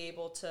should be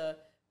able to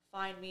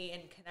find me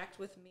and connect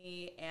with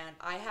me. And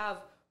I have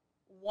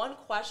one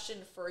question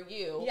for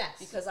you. Yes.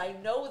 Because I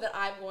know that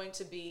I'm going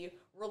to be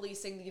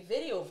releasing the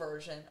video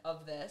version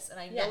of this. And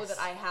I know that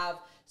I have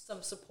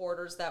some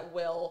supporters that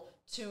will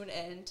tune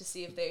in to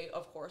see if they,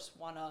 of course,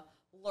 want to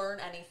learn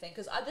anything.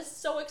 Because this is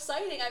so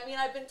exciting. I mean,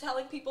 I've been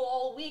telling people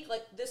all week,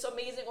 like, this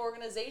amazing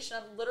organization,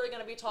 I'm literally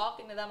going to be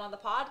talking to them on the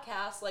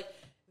podcast. Like,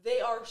 they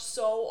are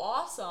so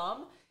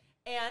awesome.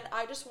 And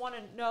I just want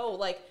to know,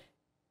 like,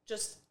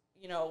 just,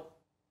 you know,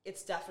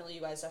 it's definitely, you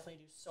guys definitely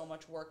do so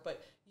much work,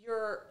 but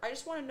I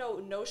just want to know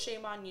No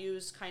Shame on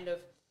You's kind of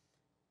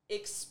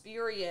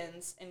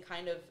experience and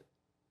kind of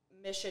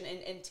mission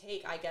and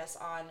take, I guess,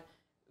 on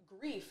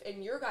grief,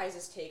 and your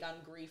guys' take on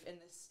grief and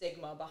the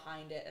stigma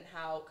behind it, and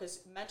how,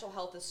 because mental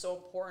health is so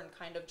important,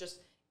 kind of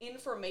just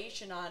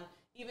information on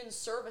even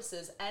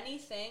services,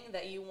 anything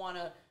that you want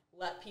to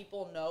let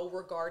people know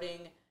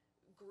regarding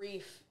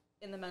grief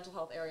in the mental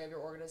health area of your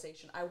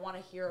organization. I want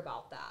to hear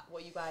about that,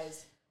 what you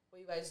guys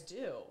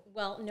do.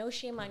 Well, No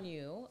Shame on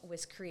You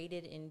was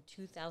created in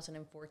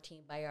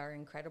 2014 by our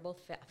incredible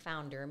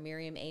founder,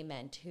 Miriam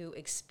Ament, who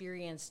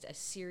experienced a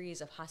series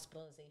of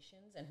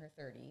hospitalizations in her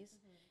 30s.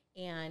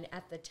 And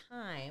at the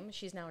time,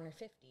 she's now in her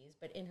 50s,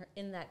 but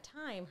in that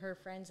time, her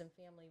friends and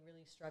family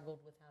really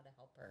struggled with how to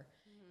help her.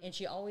 And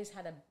she always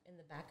had in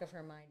the back of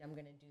her mind, I'm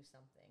going to do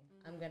something.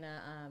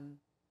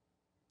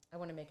 I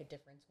want to make a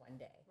difference one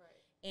day. Right.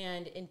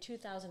 And in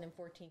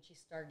 2014, she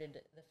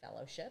started the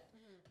fellowship.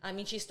 I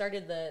mean, she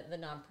started the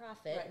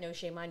nonprofit, No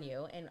Shame on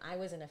You, and I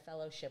was in a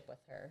fellowship with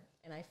her,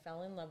 and I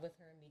fell in love with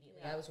her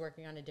immediately. I was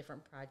working on a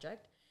different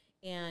project,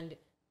 and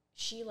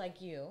she,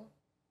 like you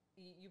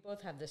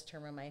both have this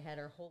term in my head,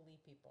 are holy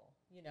people,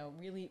 you know,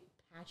 really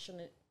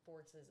passionate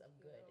forces of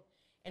good.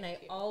 And I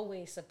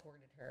always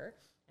supported her,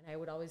 and I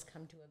would always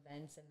come to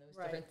events and those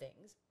different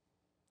things.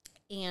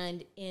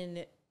 And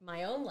in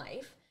my own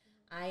life,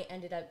 I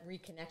ended up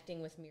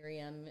reconnecting with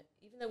Miriam,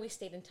 even though we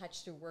stayed in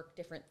touch through work,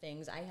 different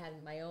things. I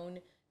had my own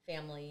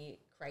family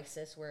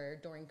crisis where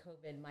during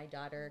COVID, my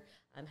daughter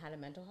had a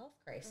mental health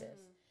crisis.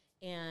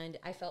 And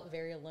I felt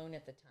very alone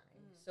at the time.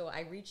 So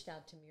I reached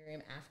out to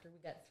Miriam after we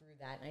got through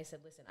that, and I said,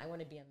 listen, I want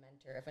to be a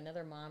mentor. If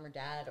another mom or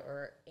dad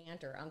or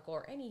aunt or uncle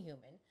or any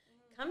human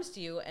comes to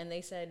you and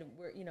they said,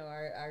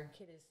 our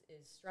kid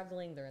is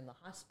struggling, they're in the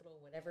hospital,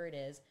 whatever it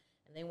is,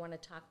 and they want to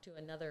talk to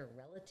another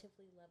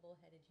relatively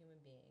level-headed human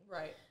being.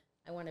 Right.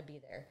 I want to be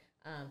there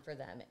for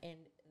them. And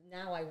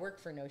now I work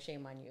for No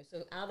Shame on You.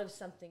 So out of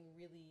something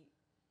really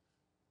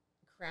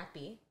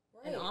crappy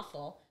and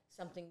awful,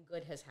 something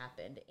good has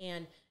happened.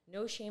 And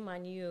No Shame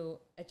on You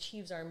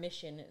achieves our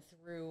mission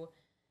through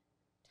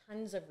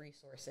tons of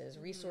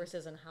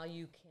resources on how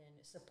you can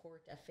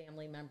support a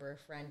family member, a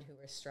friend who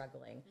is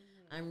struggling.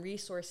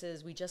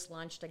 Resources, we just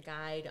launched a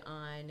guide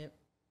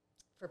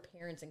for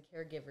parents and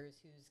caregivers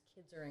whose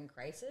kids are in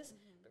crisis,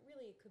 but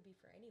really it could be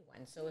for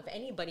anyone. So if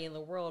anybody in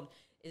the world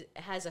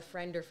has a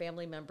friend or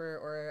family member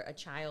or a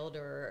child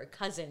or a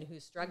cousin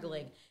who's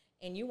struggling,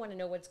 and you want to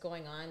know what's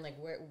going on, like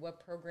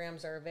what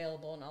programs are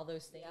available and all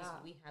those things,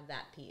 we have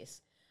that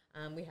piece.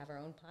 We have our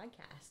own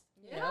podcast,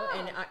 you know,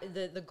 and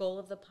the goal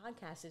of the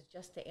podcast is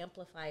just to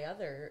amplify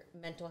other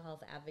mental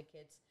health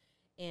advocates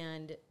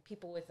and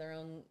people with their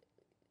own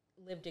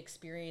lived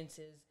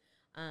experiences,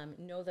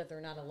 know that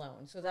they're not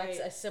alone. So that's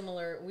a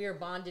similar, we are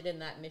bonded in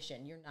that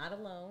mission. You're not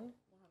alone.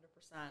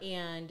 100%.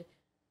 And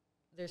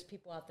there's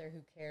people out there who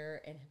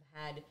care and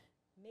have had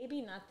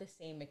maybe not the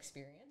same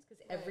experience,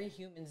 because every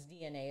human's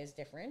DNA is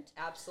different.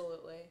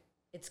 Absolutely.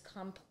 It's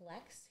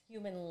complex.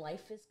 Human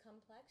life is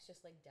complex,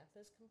 just like death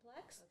is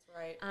complex. That's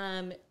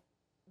right.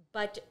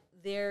 But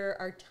there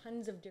are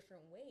tons of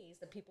different ways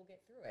that people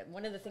get through it.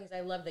 One of the things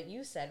I love that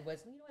you said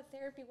was, you know what,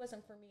 therapy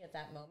wasn't for me at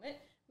that moment.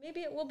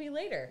 Maybe it will be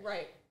later.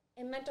 Right.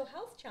 And mental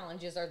health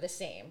challenges are the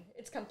same.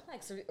 It's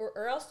complex.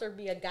 Or else there'd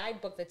be a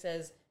guidebook that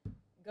says,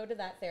 go to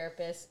that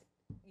therapist,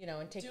 you know,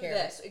 and take care of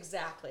it.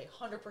 Exactly.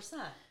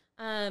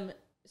 100%.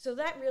 So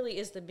that really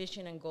is the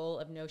mission and goal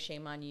of No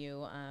Shame on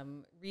You.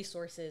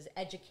 Resources,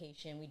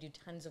 education. We do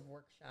tons of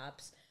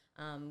workshops.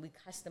 We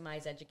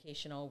customize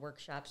educational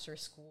workshops for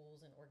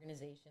schools and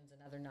organizations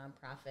and other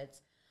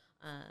nonprofits.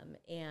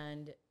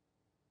 And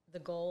the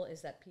goal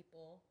is that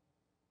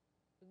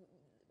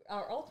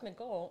our ultimate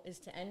goal is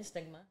to end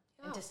stigma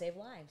and to save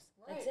lives.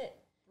 Right. That's it.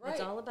 Right.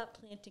 It's all about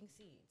planting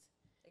seeds.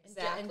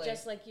 Exactly. And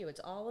just like you,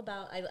 it's all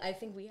about, I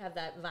think we have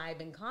that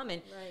vibe in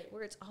common, Right.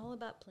 where it's all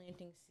about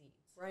planting seeds.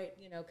 Right.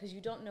 You know, because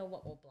you don't know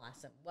what will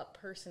blossom, what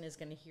person is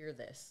going to hear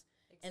this.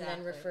 Exactly. And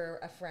then refer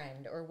a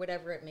friend or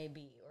whatever it may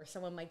be. Or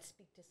someone might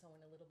speak to someone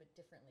a little bit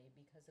differently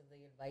because of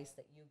the advice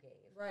that you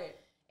gave. Right.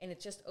 And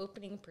it's just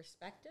opening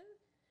perspective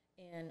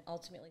and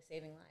ultimately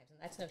saving lives. And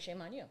that's No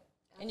Shame on You.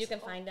 And you can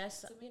find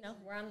us, you know,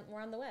 we're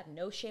on the web.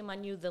 No Shame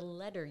on You, the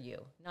letter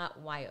U, not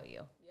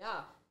YOU.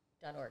 Yeah.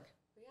 .org.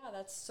 Yeah,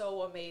 that's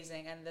so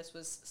amazing. And this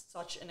was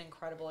such an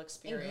incredible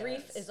experience. And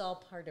grief is all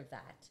part of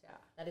that. Yeah.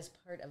 That is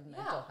part of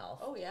mental health.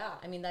 Oh, yeah.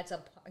 I mean, that's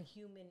a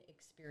human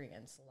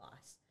experience,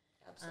 loss.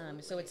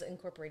 Absolutely. So it's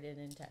incorporated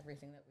into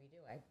everything that we do,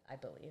 I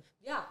believe.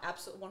 Yeah,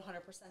 absolutely,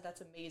 100%.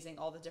 That's amazing,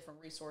 all the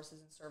different resources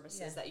and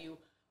services that you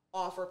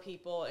offer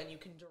people, and you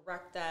can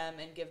direct them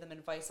and give them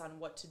advice on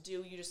what to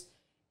do. You just,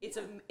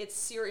 it's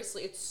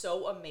seriously, it's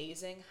so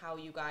amazing how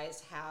you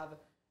guys have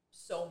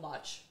so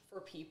much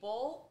for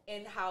people,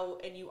 and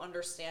you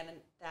understand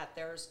that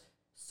there's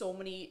so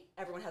many,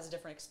 everyone has a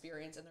different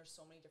experience, and there's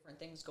so many different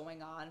things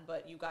going on,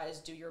 but you guys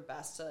do your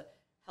best to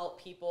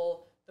help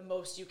people the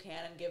most you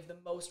can and give the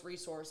most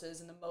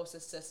resources and the most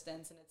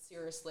assistance. And it's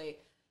seriously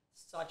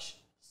such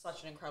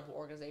an incredible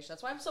organization.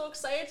 That's why I'm so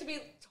excited to be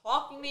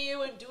talking to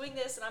you and doing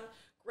this. And I'm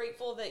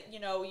grateful that, you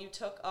know, you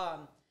took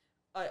a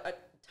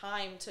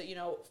time to, you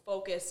know,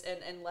 focus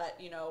and let,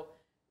 you know,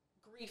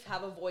 grief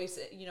have a voice,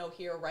 you know,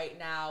 here right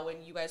now.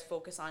 And you guys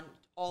focus on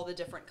all the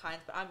different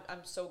kinds. But I'm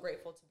so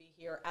grateful to be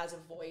here as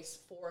a voice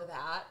for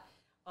that,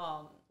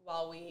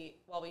 while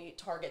we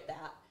target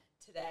that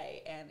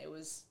today. And it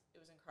was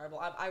incredible.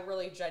 I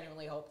really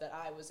genuinely hope that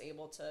I was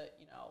able to,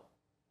 you know,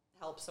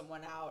 help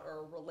someone out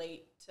or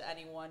relate to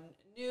anyone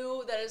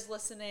new that is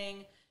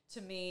listening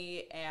to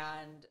me,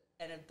 and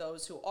if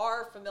those who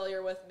are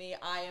familiar with me,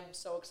 I am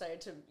so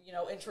excited to, you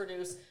know,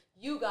 introduce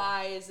you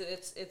guys.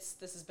 This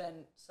has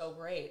been so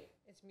great.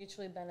 It's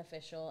mutually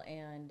beneficial,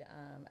 and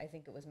I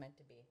think it was meant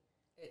to be.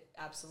 It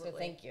absolutely. So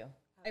thank you.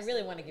 Absolutely. I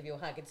really want to give you a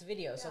hug. It's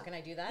video, so can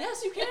I do that?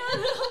 Yes, you can.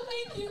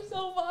 Thank you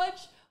so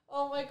much.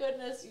 Oh my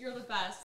goodness, you're the best.